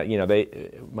kind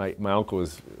of, my uncle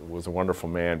was a wonderful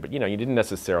man, but you didn't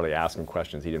necessarily ask him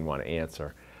questions he didn't want to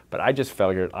answer. But I just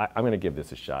figured, I'm going to give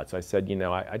this a shot. So I said,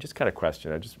 I just got a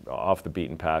question, I'm just off the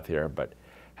beaten path here, but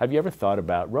have you ever thought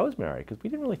about Rosemary? Because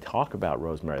we didn't really talk about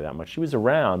Rosemary that much. She was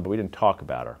around, but we didn't talk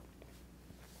about her.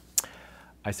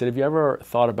 I said, have you ever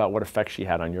thought about what effect she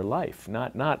had on your life?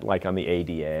 Not like on the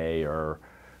ADA or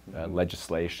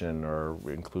legislation or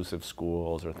inclusive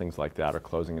schools or things like that or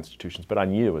closing institutions, but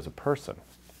on you as a person.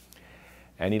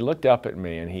 And he looked up at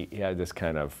me, and he had this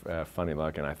kind of funny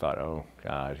look, and I thought, oh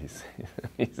God, he's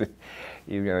going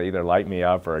to either light me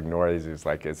up or ignore these. He's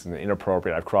like, it's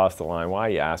inappropriate, I've crossed the line, why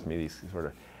you ask me these sort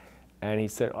of, and he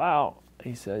said, well,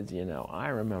 he said, I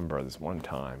remember this one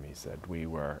time, he said, we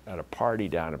were at a party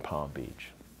down in Palm Beach.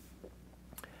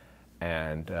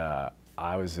 And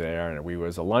I was there, and it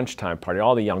was a lunchtime party.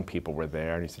 All the young people were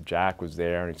there, and he said, Jack was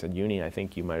there, and he said, Uni, I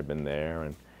think you might have been there.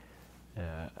 And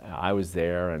I was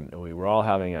there, and we were all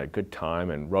having a good time,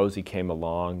 and Rosie came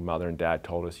along. Mother and Dad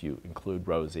told us, you include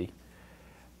Rosie.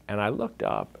 And I looked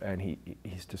up, and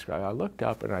he's describing, I looked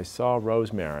up, and I saw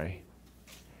Rosemary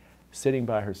sitting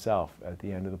by herself at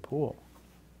the end of the pool.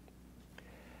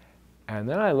 And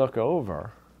then I look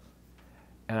over,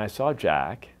 and I saw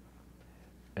Jack,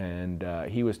 and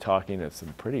he was talking to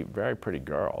some very pretty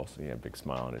girls. He had a big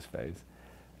smile on his face.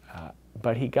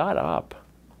 But he got up,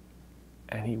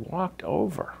 and he walked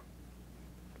over,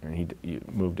 and he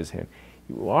moved his hand.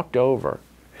 He walked over,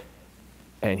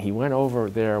 and he went over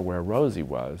there where Rosie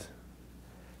was,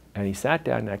 and he sat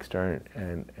down next to her,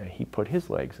 and he put his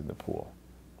legs in the pool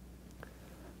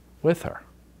with her.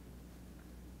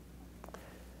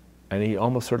 And he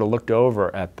almost sort of looked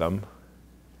over at them,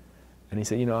 and he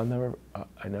said,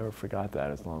 I never forgot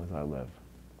that as long as I live.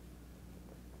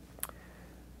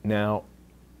 Now,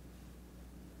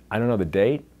 I don't know the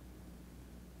date,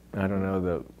 I don't know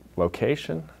the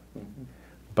location,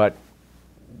 but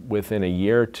within a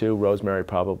year or two, Rosemary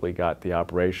probably got the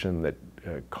operation that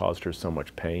caused her so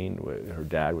much pain. Her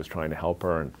dad was trying to help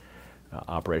her, and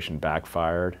operation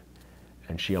backfired,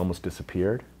 and she almost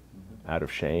disappeared out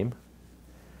of shame.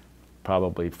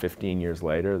 Probably 15 years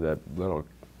later, that little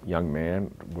young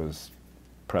man was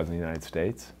President of the United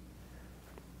States.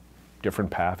 Different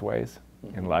pathways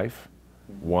in life.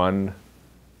 One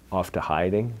off to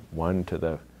hiding, one to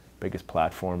the biggest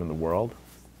platform in the world.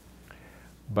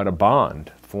 But a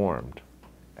bond formed,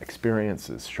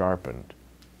 experiences sharpened,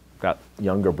 that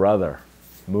younger brother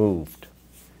moved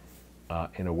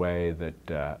in a way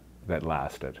that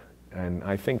lasted. And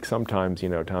I think sometimes,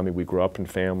 Tommy, we grew up in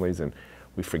families and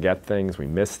we forget things, we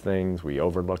miss things, we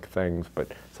overlook things,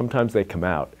 but sometimes they come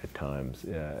out at times.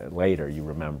 Later you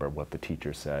remember what the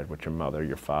teacher said, what your mother,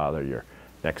 your father, your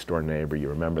next door neighbor, you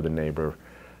remember the neighbor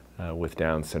with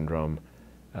Down syndrome.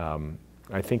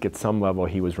 I think at some level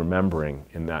he was remembering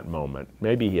in that moment.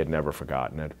 Maybe he had never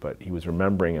forgotten it, but he was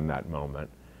remembering in that moment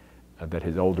that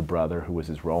his older brother, who was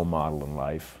his role model in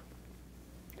life,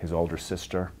 his older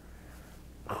sister,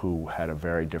 who had a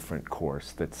very different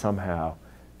course, that somehow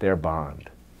their bond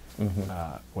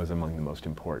was among the most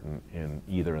important in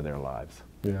either of their lives.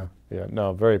 Yeah,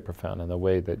 no, very profound, and the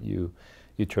way that you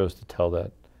chose to tell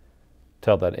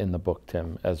that in the book,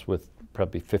 Tim, as with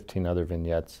probably 15 other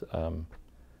vignettes,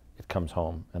 it comes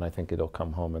home, and I think it'll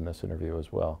come home in this interview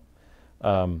as well.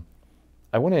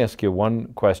 I want to ask you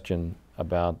one question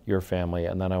about your family,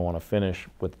 and then I want to finish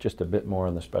with just a bit more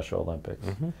on the Special Olympics.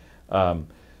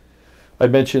 I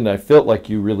mentioned I felt like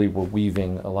you really were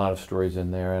weaving a lot of stories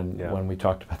in there, and when we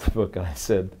talked about the book, and I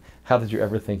said, how did you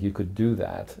ever think you could do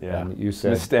that? And you said,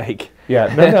 mistake.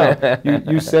 Yeah, no.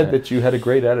 You said that you had a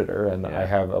great editor, and I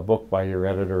have a book by your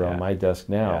editor on my desk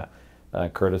now,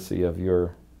 courtesy of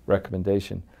your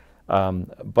recommendation.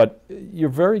 But you're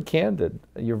very candid,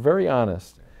 you're very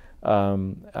honest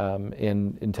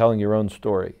in telling your own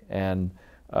story. And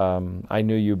I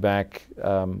knew you back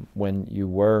when you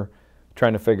were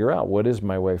trying to figure out what is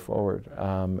my way forward,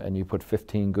 and you put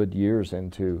 15 good years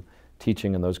into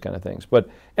teaching and those kind of things. But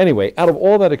anyway, out of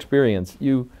all that experience,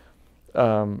 you,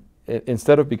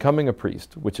 instead of becoming a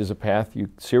priest, which is a path you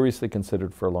seriously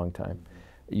considered for a long time,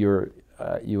 you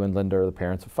and Linda are the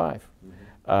parents of 5.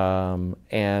 I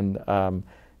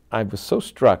was so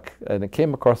struck, and it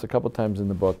came across a couple times in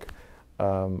the book.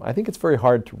 I think it's very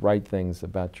hard to write things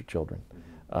about your children,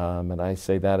 and I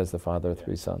say that as the father of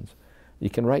 3 sons. You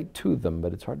can write to them,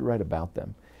 but it's hard to write about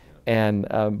them. And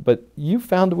but you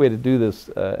found a way to do this,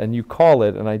 and you call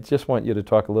it, and I just want you to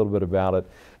talk a little bit about it,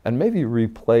 and maybe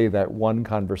replay that one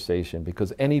conversation,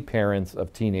 because any parents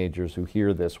of teenagers who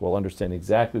hear this will understand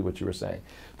exactly what you were saying.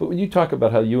 But when you talk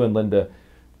about how you and Linda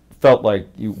felt like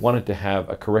you wanted to have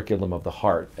a curriculum of the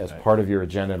heart as part of your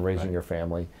agenda in raising your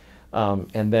family,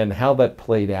 and then how that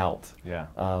played out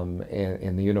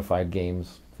in the Unified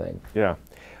Games thing. Yeah.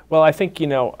 Well, I think, you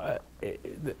know,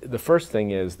 the first thing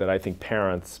is that I think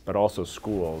parents, but also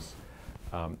schools,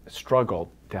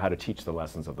 struggle to how to teach the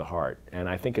lessons of the heart. And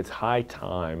I think it's high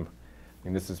time,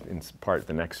 and this is in part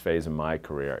the next phase in my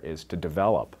career, is to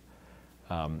develop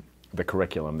the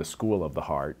curriculum, the school of the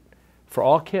heart, for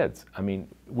all kids. I mean,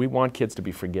 we want kids to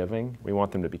be forgiving, we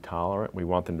want them to be tolerant, we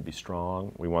want them to be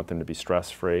strong, we want them to be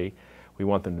stress-free, we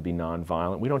want them to be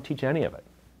nonviolent. We don't teach any of it.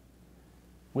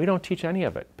 We don't teach any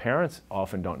of it. Parents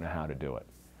often don't know how to do it.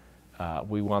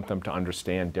 We want them to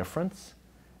understand difference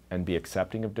and be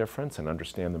accepting of difference and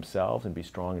understand themselves and be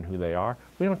strong in who they are.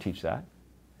 We don't teach that.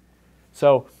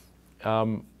 So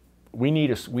we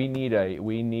need a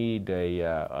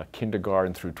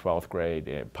kindergarten through 12th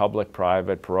grade, public,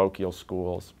 private, parochial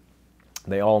schools.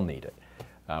 They all need it.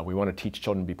 We want to teach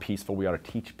children to be peaceful. We ought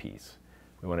to teach peace.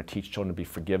 We want to teach children to be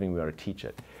forgiving. We ought to teach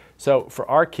it. So for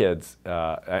our kids,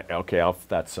 okay, off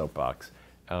that soapbox.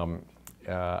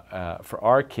 For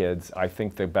our kids, I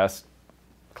think the best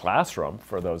classroom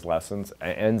for those lessons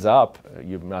ends up,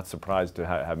 you're not surprised to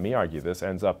have me argue this,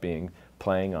 ends up being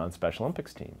playing on Special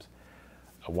Olympics teams.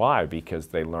 Why? Because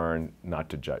they learn not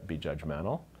to be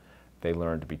judgmental, they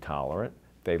learn to be tolerant,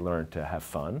 they learn to have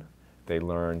fun, they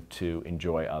learn to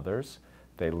enjoy others,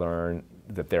 they learn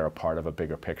that they're a part of a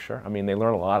bigger picture. I mean, they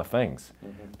learn a lot of things,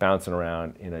 bouncing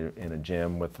around in a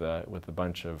gym with a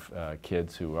bunch of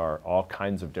kids who are all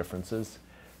kinds of differences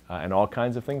and all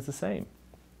kinds of things the same.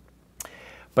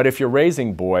 But if you're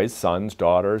raising boys, sons,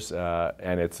 daughters,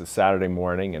 and it's a Saturday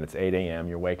morning and it's 8 a.m.,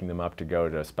 you're waking them up to go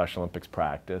to Special Olympics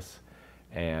practice,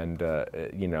 and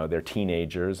you know, they're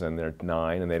teenagers and they're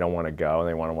 9 and they don't want to go and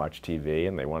they want to watch TV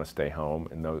and they want to stay home,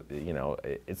 and those, you know,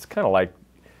 it's kind of like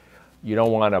you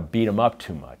don't want to beat them up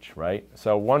too much, right?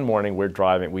 So one morning we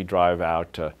drive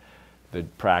out to the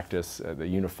practice, the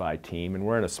Unified team, and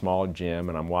we're in a small gym,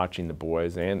 and I'm watching the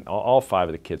boys, and all 5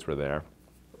 of the kids were there.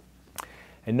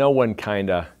 And no one kind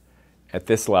of, at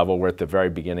this level, we're at the very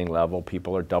beginning level,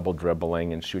 people are double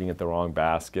dribbling and shooting at the wrong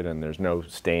basket, and there's no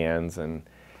stands, and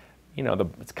you know,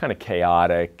 it's kind of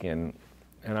chaotic, and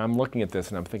I'm looking at this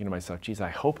and I'm thinking to myself, geez, I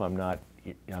hope I'm not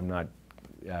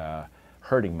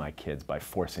hurting my kids by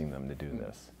forcing them to do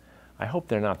this. I hope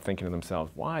they're not thinking to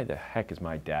themselves, why the heck is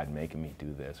my dad making me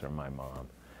do this, or my mom?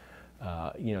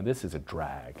 You know, this is a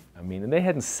drag. I mean, and they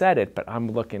hadn't said it, but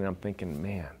I'm looking and I'm thinking,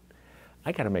 man,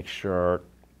 I got to make sure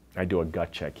I do a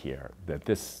gut check here, that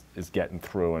this is getting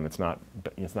through and it's not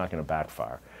going to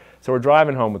backfire. So we're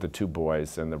driving home with the 2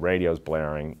 boys and the radio's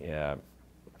blaring,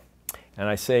 and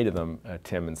I say to them,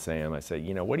 Tim and Sam, I say,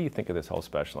 you know, what do you think of this whole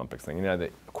Special Olympics thing? You know,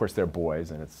 of course they're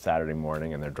boys and it's Saturday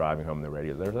morning and they're driving home the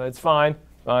radio. They're like, it's fine,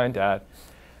 fine, Dad.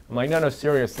 I'm like, no,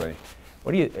 seriously.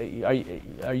 What are you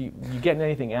getting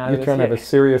anything out of this? You're trying to have a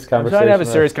serious conversation. I'm trying to have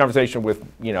a serious conversation with,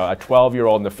 you know, a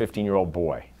 12-year-old and a 15-year-old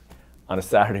boy on a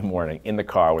Saturday morning in the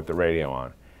car with the radio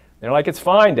on. They're like, it's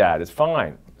fine, Dad, it's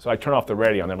fine. So I turn off the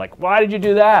radio and they're like, why did you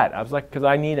do that? I was like, because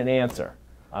I need an answer.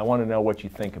 I want to know what you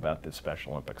think about this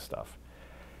Special Olympics stuff.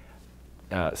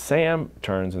 Sam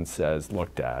turns and says,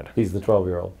 look, Dad. He's the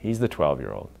 12-year-old. He's the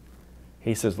 12-year-old.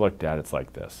 He says, look, Dad, it's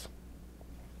like this.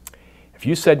 If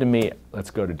you said to me,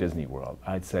 let's go to Disney World,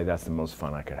 I'd say that's the most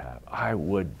fun I could have. I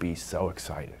would be so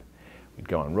excited. We'd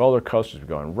go on roller coasters, we'd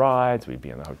go on rides, we'd be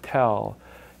in the hotel.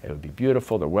 It would be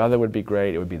beautiful, the weather would be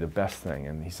great, it would be the best thing.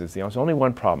 And he says, there's only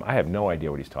one problem. I have no idea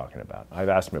what he's talking about. I've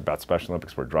asked him about Special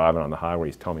Olympics. We're driving on the highway,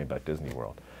 he's telling me about Disney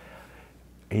World.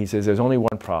 He says, there's only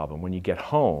one problem. When you get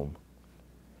home,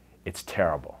 it's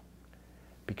terrible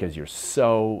because you're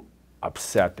so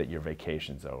upset that your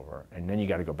vacation's over, and then you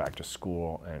got to go back to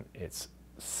school, and it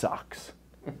sucks.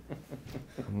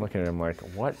 I'm looking at him like,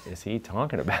 what is he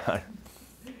talking about?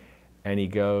 And he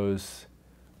goes,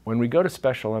 when we go to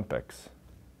Special Olympics,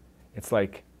 it's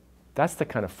like, that's the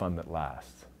kind of fun that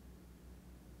lasts.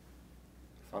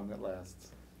 Fun that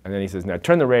lasts. And then he says, now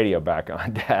turn the radio back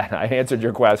on, Dad. I answered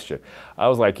your question. I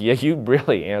was like, yeah, you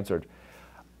really answered.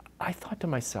 I thought to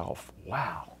myself,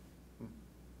 wow,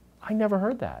 I never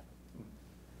heard that.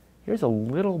 Here's a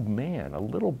little man, a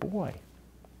little boy.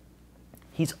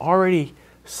 He's already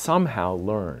somehow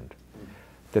learned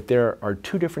that there are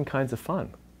two different kinds of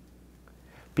fun.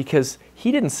 Because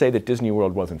he didn't say that Disney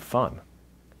World wasn't fun.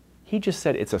 He just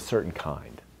said it's a certain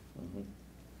kind. Mm-hmm.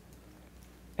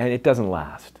 And it doesn't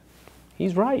last.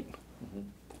 He's right. Mm-hmm.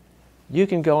 You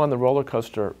can go on the roller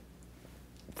coaster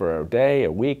for a day,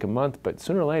 a week, a month, but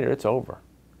sooner or later it's over.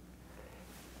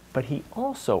 But he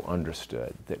also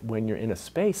understood that when you're in a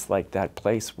space like that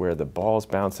place where the ball's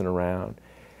bouncing around,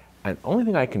 and the only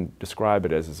thing I can describe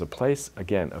it as is a place,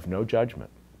 again, of no judgment.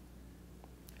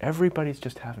 Everybody's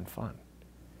just having fun.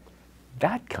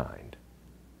 That kind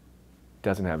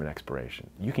doesn't have an expiration.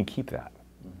 You can keep that.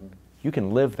 Mm-hmm. You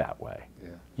can live that way. Yeah.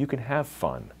 You can have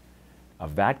fun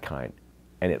of that kind,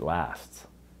 and it lasts.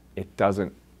 It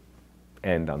doesn't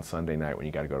end on Sunday night when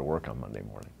you got to go to work on Monday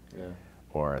morning. Yeah.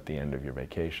 Or at the end of your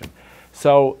vacation.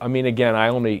 So, I mean, again,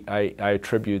 I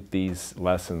attribute these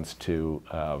lessons to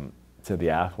the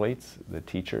athletes, the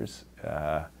teachers.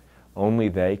 Only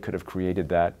they could have created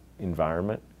that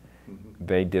environment. Mm-hmm.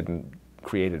 They didn't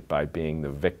create it by being the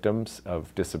victims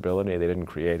of disability. They didn't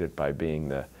create it by being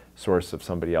the source of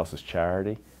somebody else's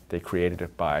charity. They created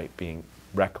it by being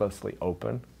recklessly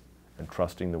open and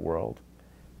trusting the world.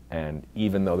 And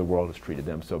even though the world has treated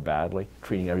them so badly,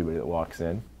 treating everybody that walks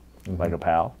in mm-hmm. like a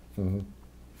pal. Mm-hmm.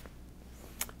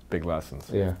 Big lessons.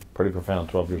 Yeah, pretty profound,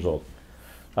 12 years old.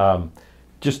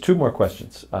 Just two more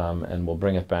questions, and we'll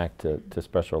bring it back to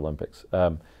Special Olympics.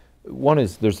 One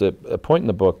is, there's a point in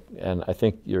the book, and I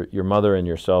think your mother and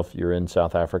yourself, you're in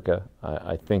South Africa.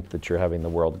 I think that you're having the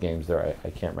World Games there. I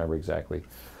can't remember exactly.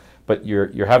 But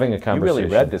you're having a conversation. You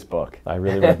really read this book. I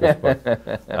really read this book.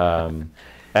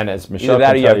 And as Michelle either that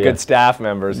can or you tell have good staff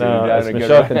members. No, as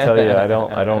Michelle can tell you, I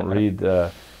don't read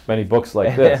many books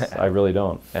like this. I really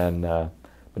don't. And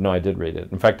but no, I did read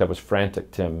it. In fact, I was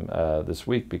frantic, Tim, this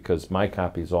week because my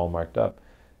copy is all marked up,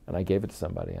 and I gave it to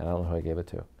somebody. I don't know who I gave it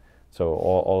to. So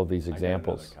all of these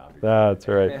examples. That's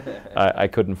right. I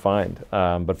couldn't find.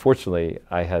 But fortunately,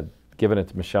 I had given it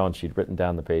to Michelle, and she'd written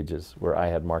down the pages where I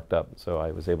had marked up, so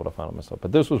I was able to find it myself.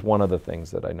 But this was one of the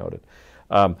things that I noted.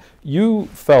 You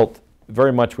felt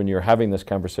very much when you were having this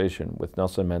conversation with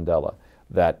Nelson Mandela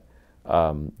that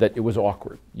that it was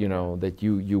awkward, you know, that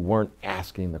you weren't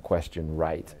asking the question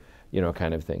right, you know,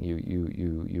 kind of thing.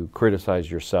 You criticize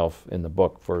yourself in the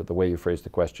book for the way you phrased the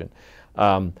question.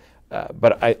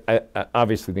 But I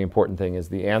obviously the important thing is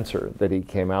the answer that he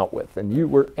came out with. And you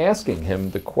were asking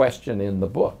him the question in the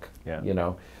book, you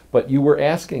know, but you were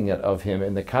asking it of him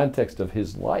in the context of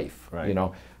his life, you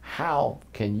know. How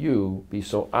can you be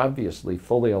so obviously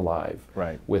fully alive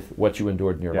with what you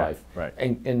endured in your life?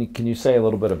 And can you say a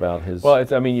little bit about his... Well,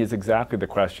 I mean, it's exactly the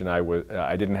question.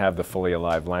 I didn't have the fully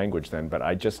alive language then, but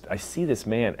I see this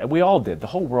man, and we all did. The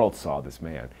whole world saw this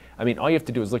man. I mean, all you have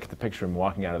to do is look at the picture of him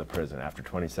walking out of the prison after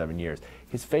 27 years.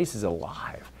 His face is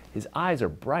alive. His eyes are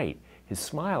bright. His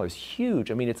smile is huge.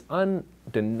 I mean, it's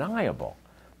undeniable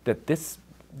that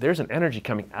there's an energy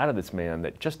coming out of this man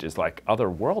that just is like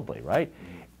otherworldly, right?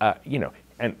 You know,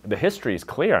 and the history is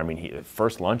clear. I mean, the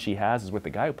first lunch he has is with the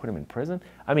guy who put him in prison.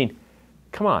 I mean,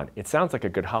 come on, it sounds like a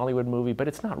good Hollywood movie, but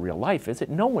it's not real life, is it?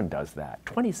 No one does that.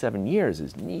 27 years,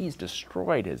 his knees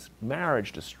destroyed, his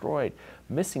marriage destroyed,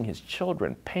 missing his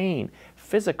children, pain,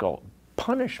 physical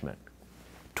punishment.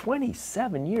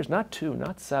 27 years, not 2,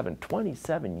 not 7,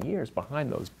 27 years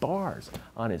behind those bars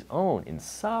on his own in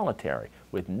solitary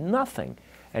with nothing.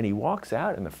 And he walks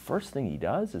out, and the first thing he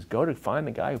does is go to find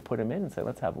the guy who put him in and say,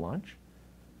 let's have lunch.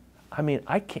 I mean,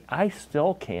 I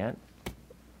still can't.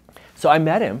 So I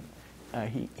met him.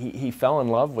 He fell in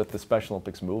love with the Special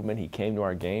Olympics movement. He came to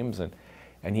our games, and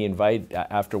And he invited,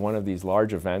 after one of these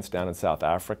large events down in South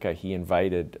Africa, he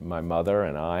invited my mother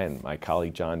and I and my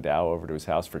colleague John Dow over to his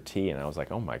house for tea. And I was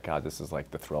like, oh my God, this is like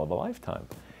the thrill of a lifetime.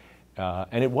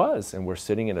 And it was. And we're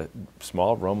sitting in a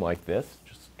small room like this,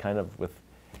 just kind of with,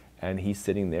 and he's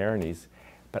sitting there and he's,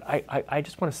 but I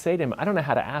just want to say to him, I don't know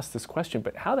how to ask this question,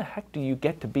 but how the heck do you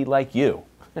get to be like you?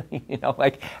 You know,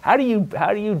 like, how do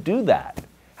you do that?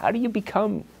 How do you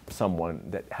become someone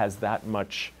that has that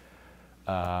much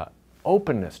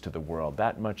openness to the world,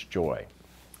 that much joy?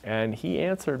 And he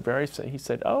answered he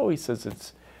said, oh, he says,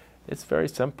 it's very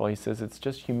simple. He says, it's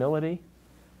just humility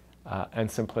and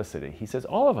simplicity. He says,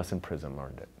 all of us in prison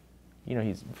learned it. You know,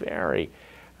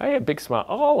 I had a big smile.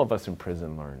 All of us in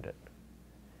prison learned it.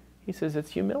 He says, it's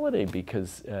humility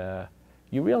because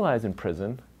you realize in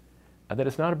prison that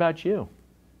it's not about you,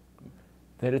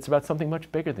 that it's about something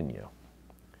much bigger than you.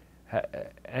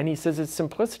 And he says it's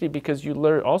simplicity because you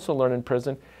also learn in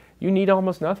prison you need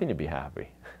almost nothing to be happy.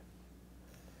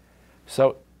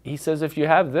 So he says if you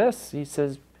have this, he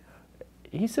says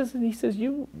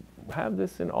you have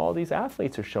this, and all these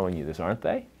athletes are showing you this, aren't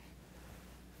they?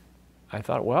 I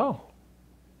thought, well,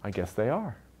 I guess they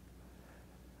are.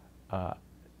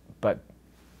 But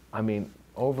I mean,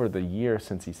 over the years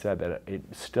since he said that,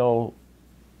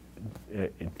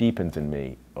 it deepens in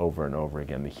me over and over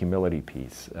again, the humility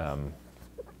piece.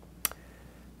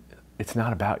 It's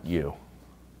not about you.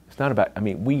 It's not about, I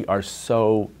mean, we are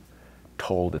so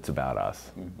told it's about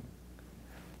us. Mm-hmm.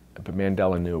 But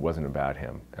Mandela knew it wasn't about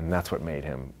him, and that's what made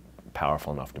him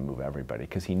powerful enough to move everybody,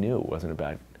 because he knew it wasn't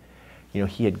about, you know,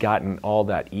 he had gotten all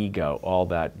that ego, all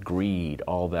that greed,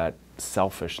 all that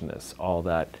selfishness, all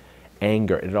that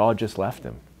anger, it all just left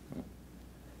him.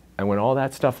 And when all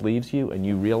that stuff leaves you and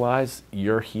you realize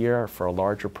you're here for a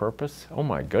larger purpose, oh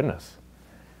my goodness,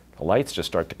 the lights just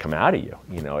start to come out of you.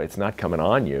 You know, it's not coming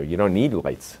on you. You don't need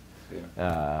lights.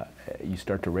 Yeah. You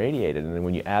start to radiate it. And then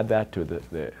when you add that to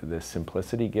the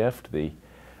simplicity gift, the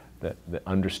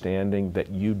understanding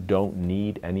that you don't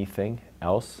need anything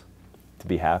else to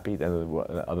be happy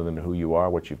other than who you are,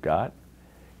 what you've got,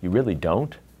 you really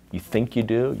don't. You think you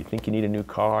do. You think you need a new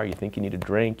car. You think you need a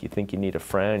drink. You think you need a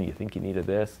friend. You think you need a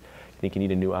this. You think you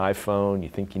need a new iPhone. You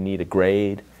think you need a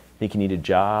grade. You think you need a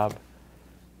job.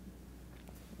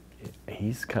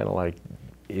 He's kind of like,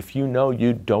 if you know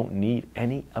you don't need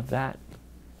any of that,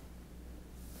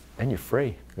 then you're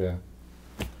free. Yeah.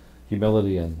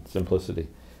 Humility and simplicity.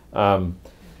 Last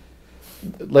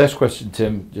question,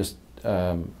 Tim, just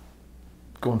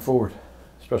going forward,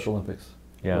 Special Olympics.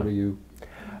 Yeah. What are you?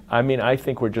 I mean, I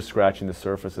think we're just scratching the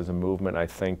surface as a movement. I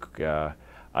think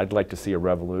I'd like to see a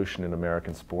revolution in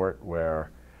American sport where,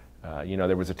 you know,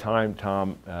 there was a time,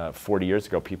 Tom, 40 years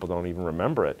ago, people don't even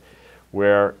remember it,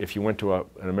 where if you went to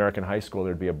an American high school,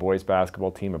 there'd be a boys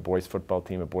basketball team, a boys football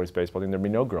team, a boys baseball team, there'd be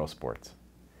no girls sports.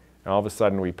 And all of a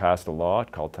sudden we passed a law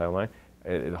called Title IX,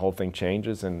 the whole thing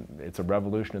changes, and it's a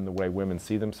revolution in the way women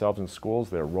see themselves in schools,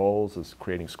 their roles as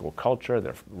creating school culture,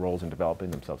 their roles in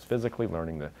developing themselves physically,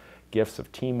 learning the gifts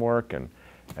of teamwork and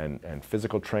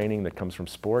physical training that comes from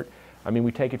sport. I mean,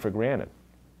 we take it for granted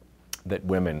that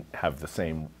women have the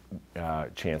same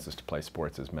chances to play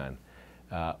sports as men.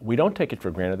 We don't take it for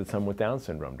granted that someone with Down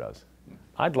syndrome does.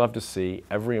 I'd love to see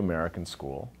every American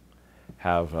school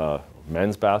have a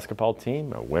men's basketball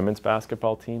team, a women's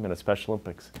basketball team, and a Special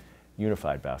Olympics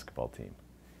unified basketball team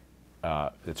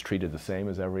that's treated the same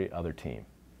as every other team,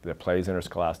 that plays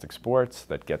interscholastic sports,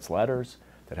 that gets letters,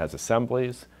 that has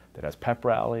assemblies, that has pep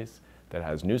rallies, that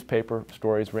has newspaper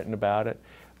stories written about it,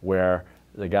 where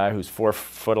the guy who's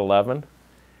 4'11"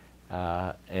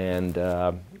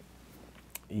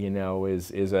 you know,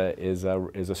 is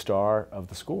a star of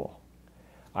the school.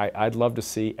 I'd love to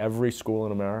see every school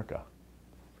in America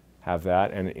have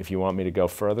that, and if you want me to go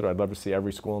further, I'd love to see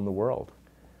every school in the world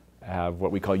have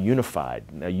what we call unified.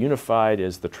 Now, unified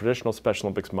is the traditional Special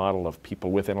Olympics model of people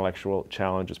with intellectual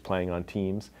challenges playing on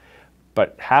teams,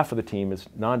 but half of the team is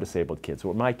non-disabled kids,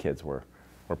 what my kids were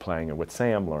playing, and what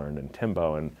Sam learned, and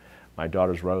Timbo, and my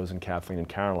daughters Rose and Kathleen and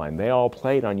Caroline. They all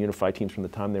played on unified teams from the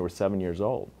time they were 7 years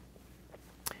old,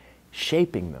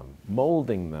 shaping them,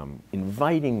 molding them,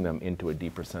 inviting them into a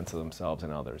deeper sense of themselves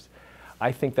and others.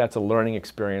 I think that's a learning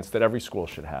experience that every school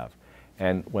should have.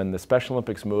 And when the Special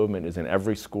Olympics movement is in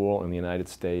every school in the United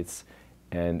States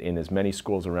and in as many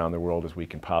schools around the world as we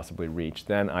can possibly reach,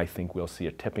 then I think we'll see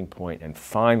a tipping point, and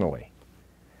finally,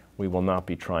 we will not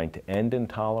be trying to end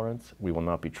intolerance, we will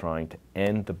not be trying to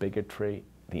end the bigotry,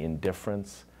 the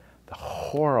indifference, the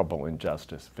horrible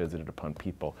injustice visited upon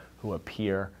people who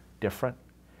appear different.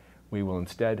 We will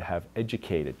instead have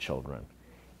educated children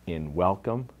in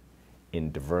welcome,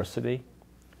 in diversity,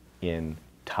 in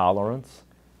tolerance,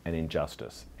 and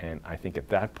injustice. And I think at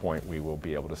that point we will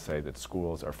be able to say that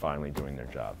schools are finally doing their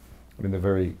job. I mean, the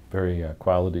very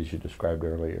qualities you described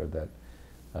earlier, that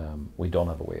we don't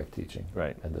have a way of teaching,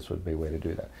 right? And this would be a way to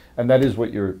do that. And that is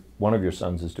what one of your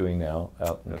sons is doing now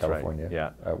out in California, right.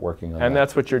 Yeah, working on. And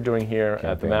that's what you're doing here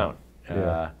campaign. at the Mount,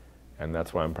 Yeah. and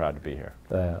that's why I'm proud to be here.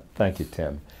 Thank you,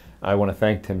 Tim. I want to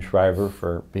thank Tim Shriver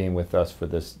for being with us for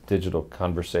this digital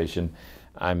conversation.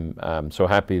 I'm so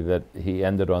happy that he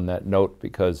ended on that note,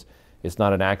 because it's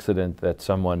not an accident that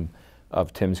someone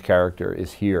of Tim's character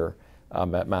is here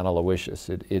at Mount Aloysius.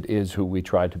 It is who we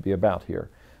try to be about here.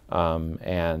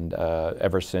 And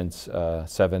ever since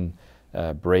 7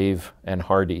 brave and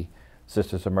hardy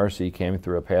Sisters of Mercy came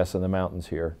through a pass in the mountains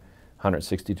here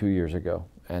 162 years ago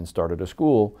and started a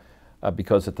school,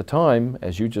 because at the time,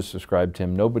 as you just described,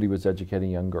 Tim, nobody was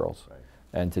educating young girls. Right.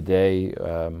 And today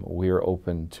we're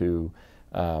open to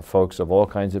folks of all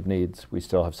kinds of needs. We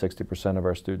still have 60% of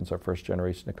our students are first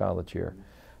generation of college here.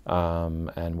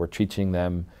 And we're teaching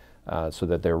them so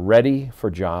that they're ready for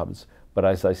jobs. But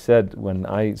as I said, when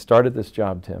I started this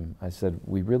job, Tim, I said,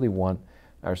 we really want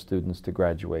our students to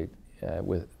graduate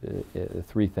with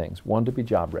 3 things. 1, to be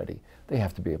job ready. They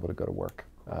have to be able to go to work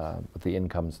with the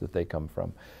incomes that they come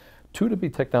from. 2, to be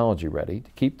technology ready,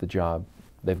 to keep the job.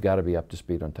 They've got to be up to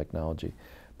speed on technology.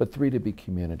 But 3, to be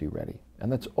community ready.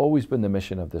 And that's always been the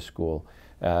mission of this school,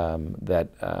 that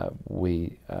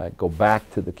we go back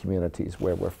to the communities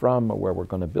where we're from, or where we're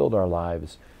going to build our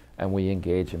lives, and we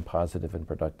engage in positive and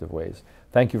productive ways.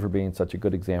 Thank you for being such a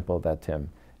good example of that, Tim,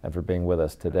 and for being with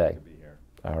us today. Happy to be here.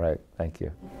 All right, thank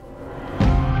you.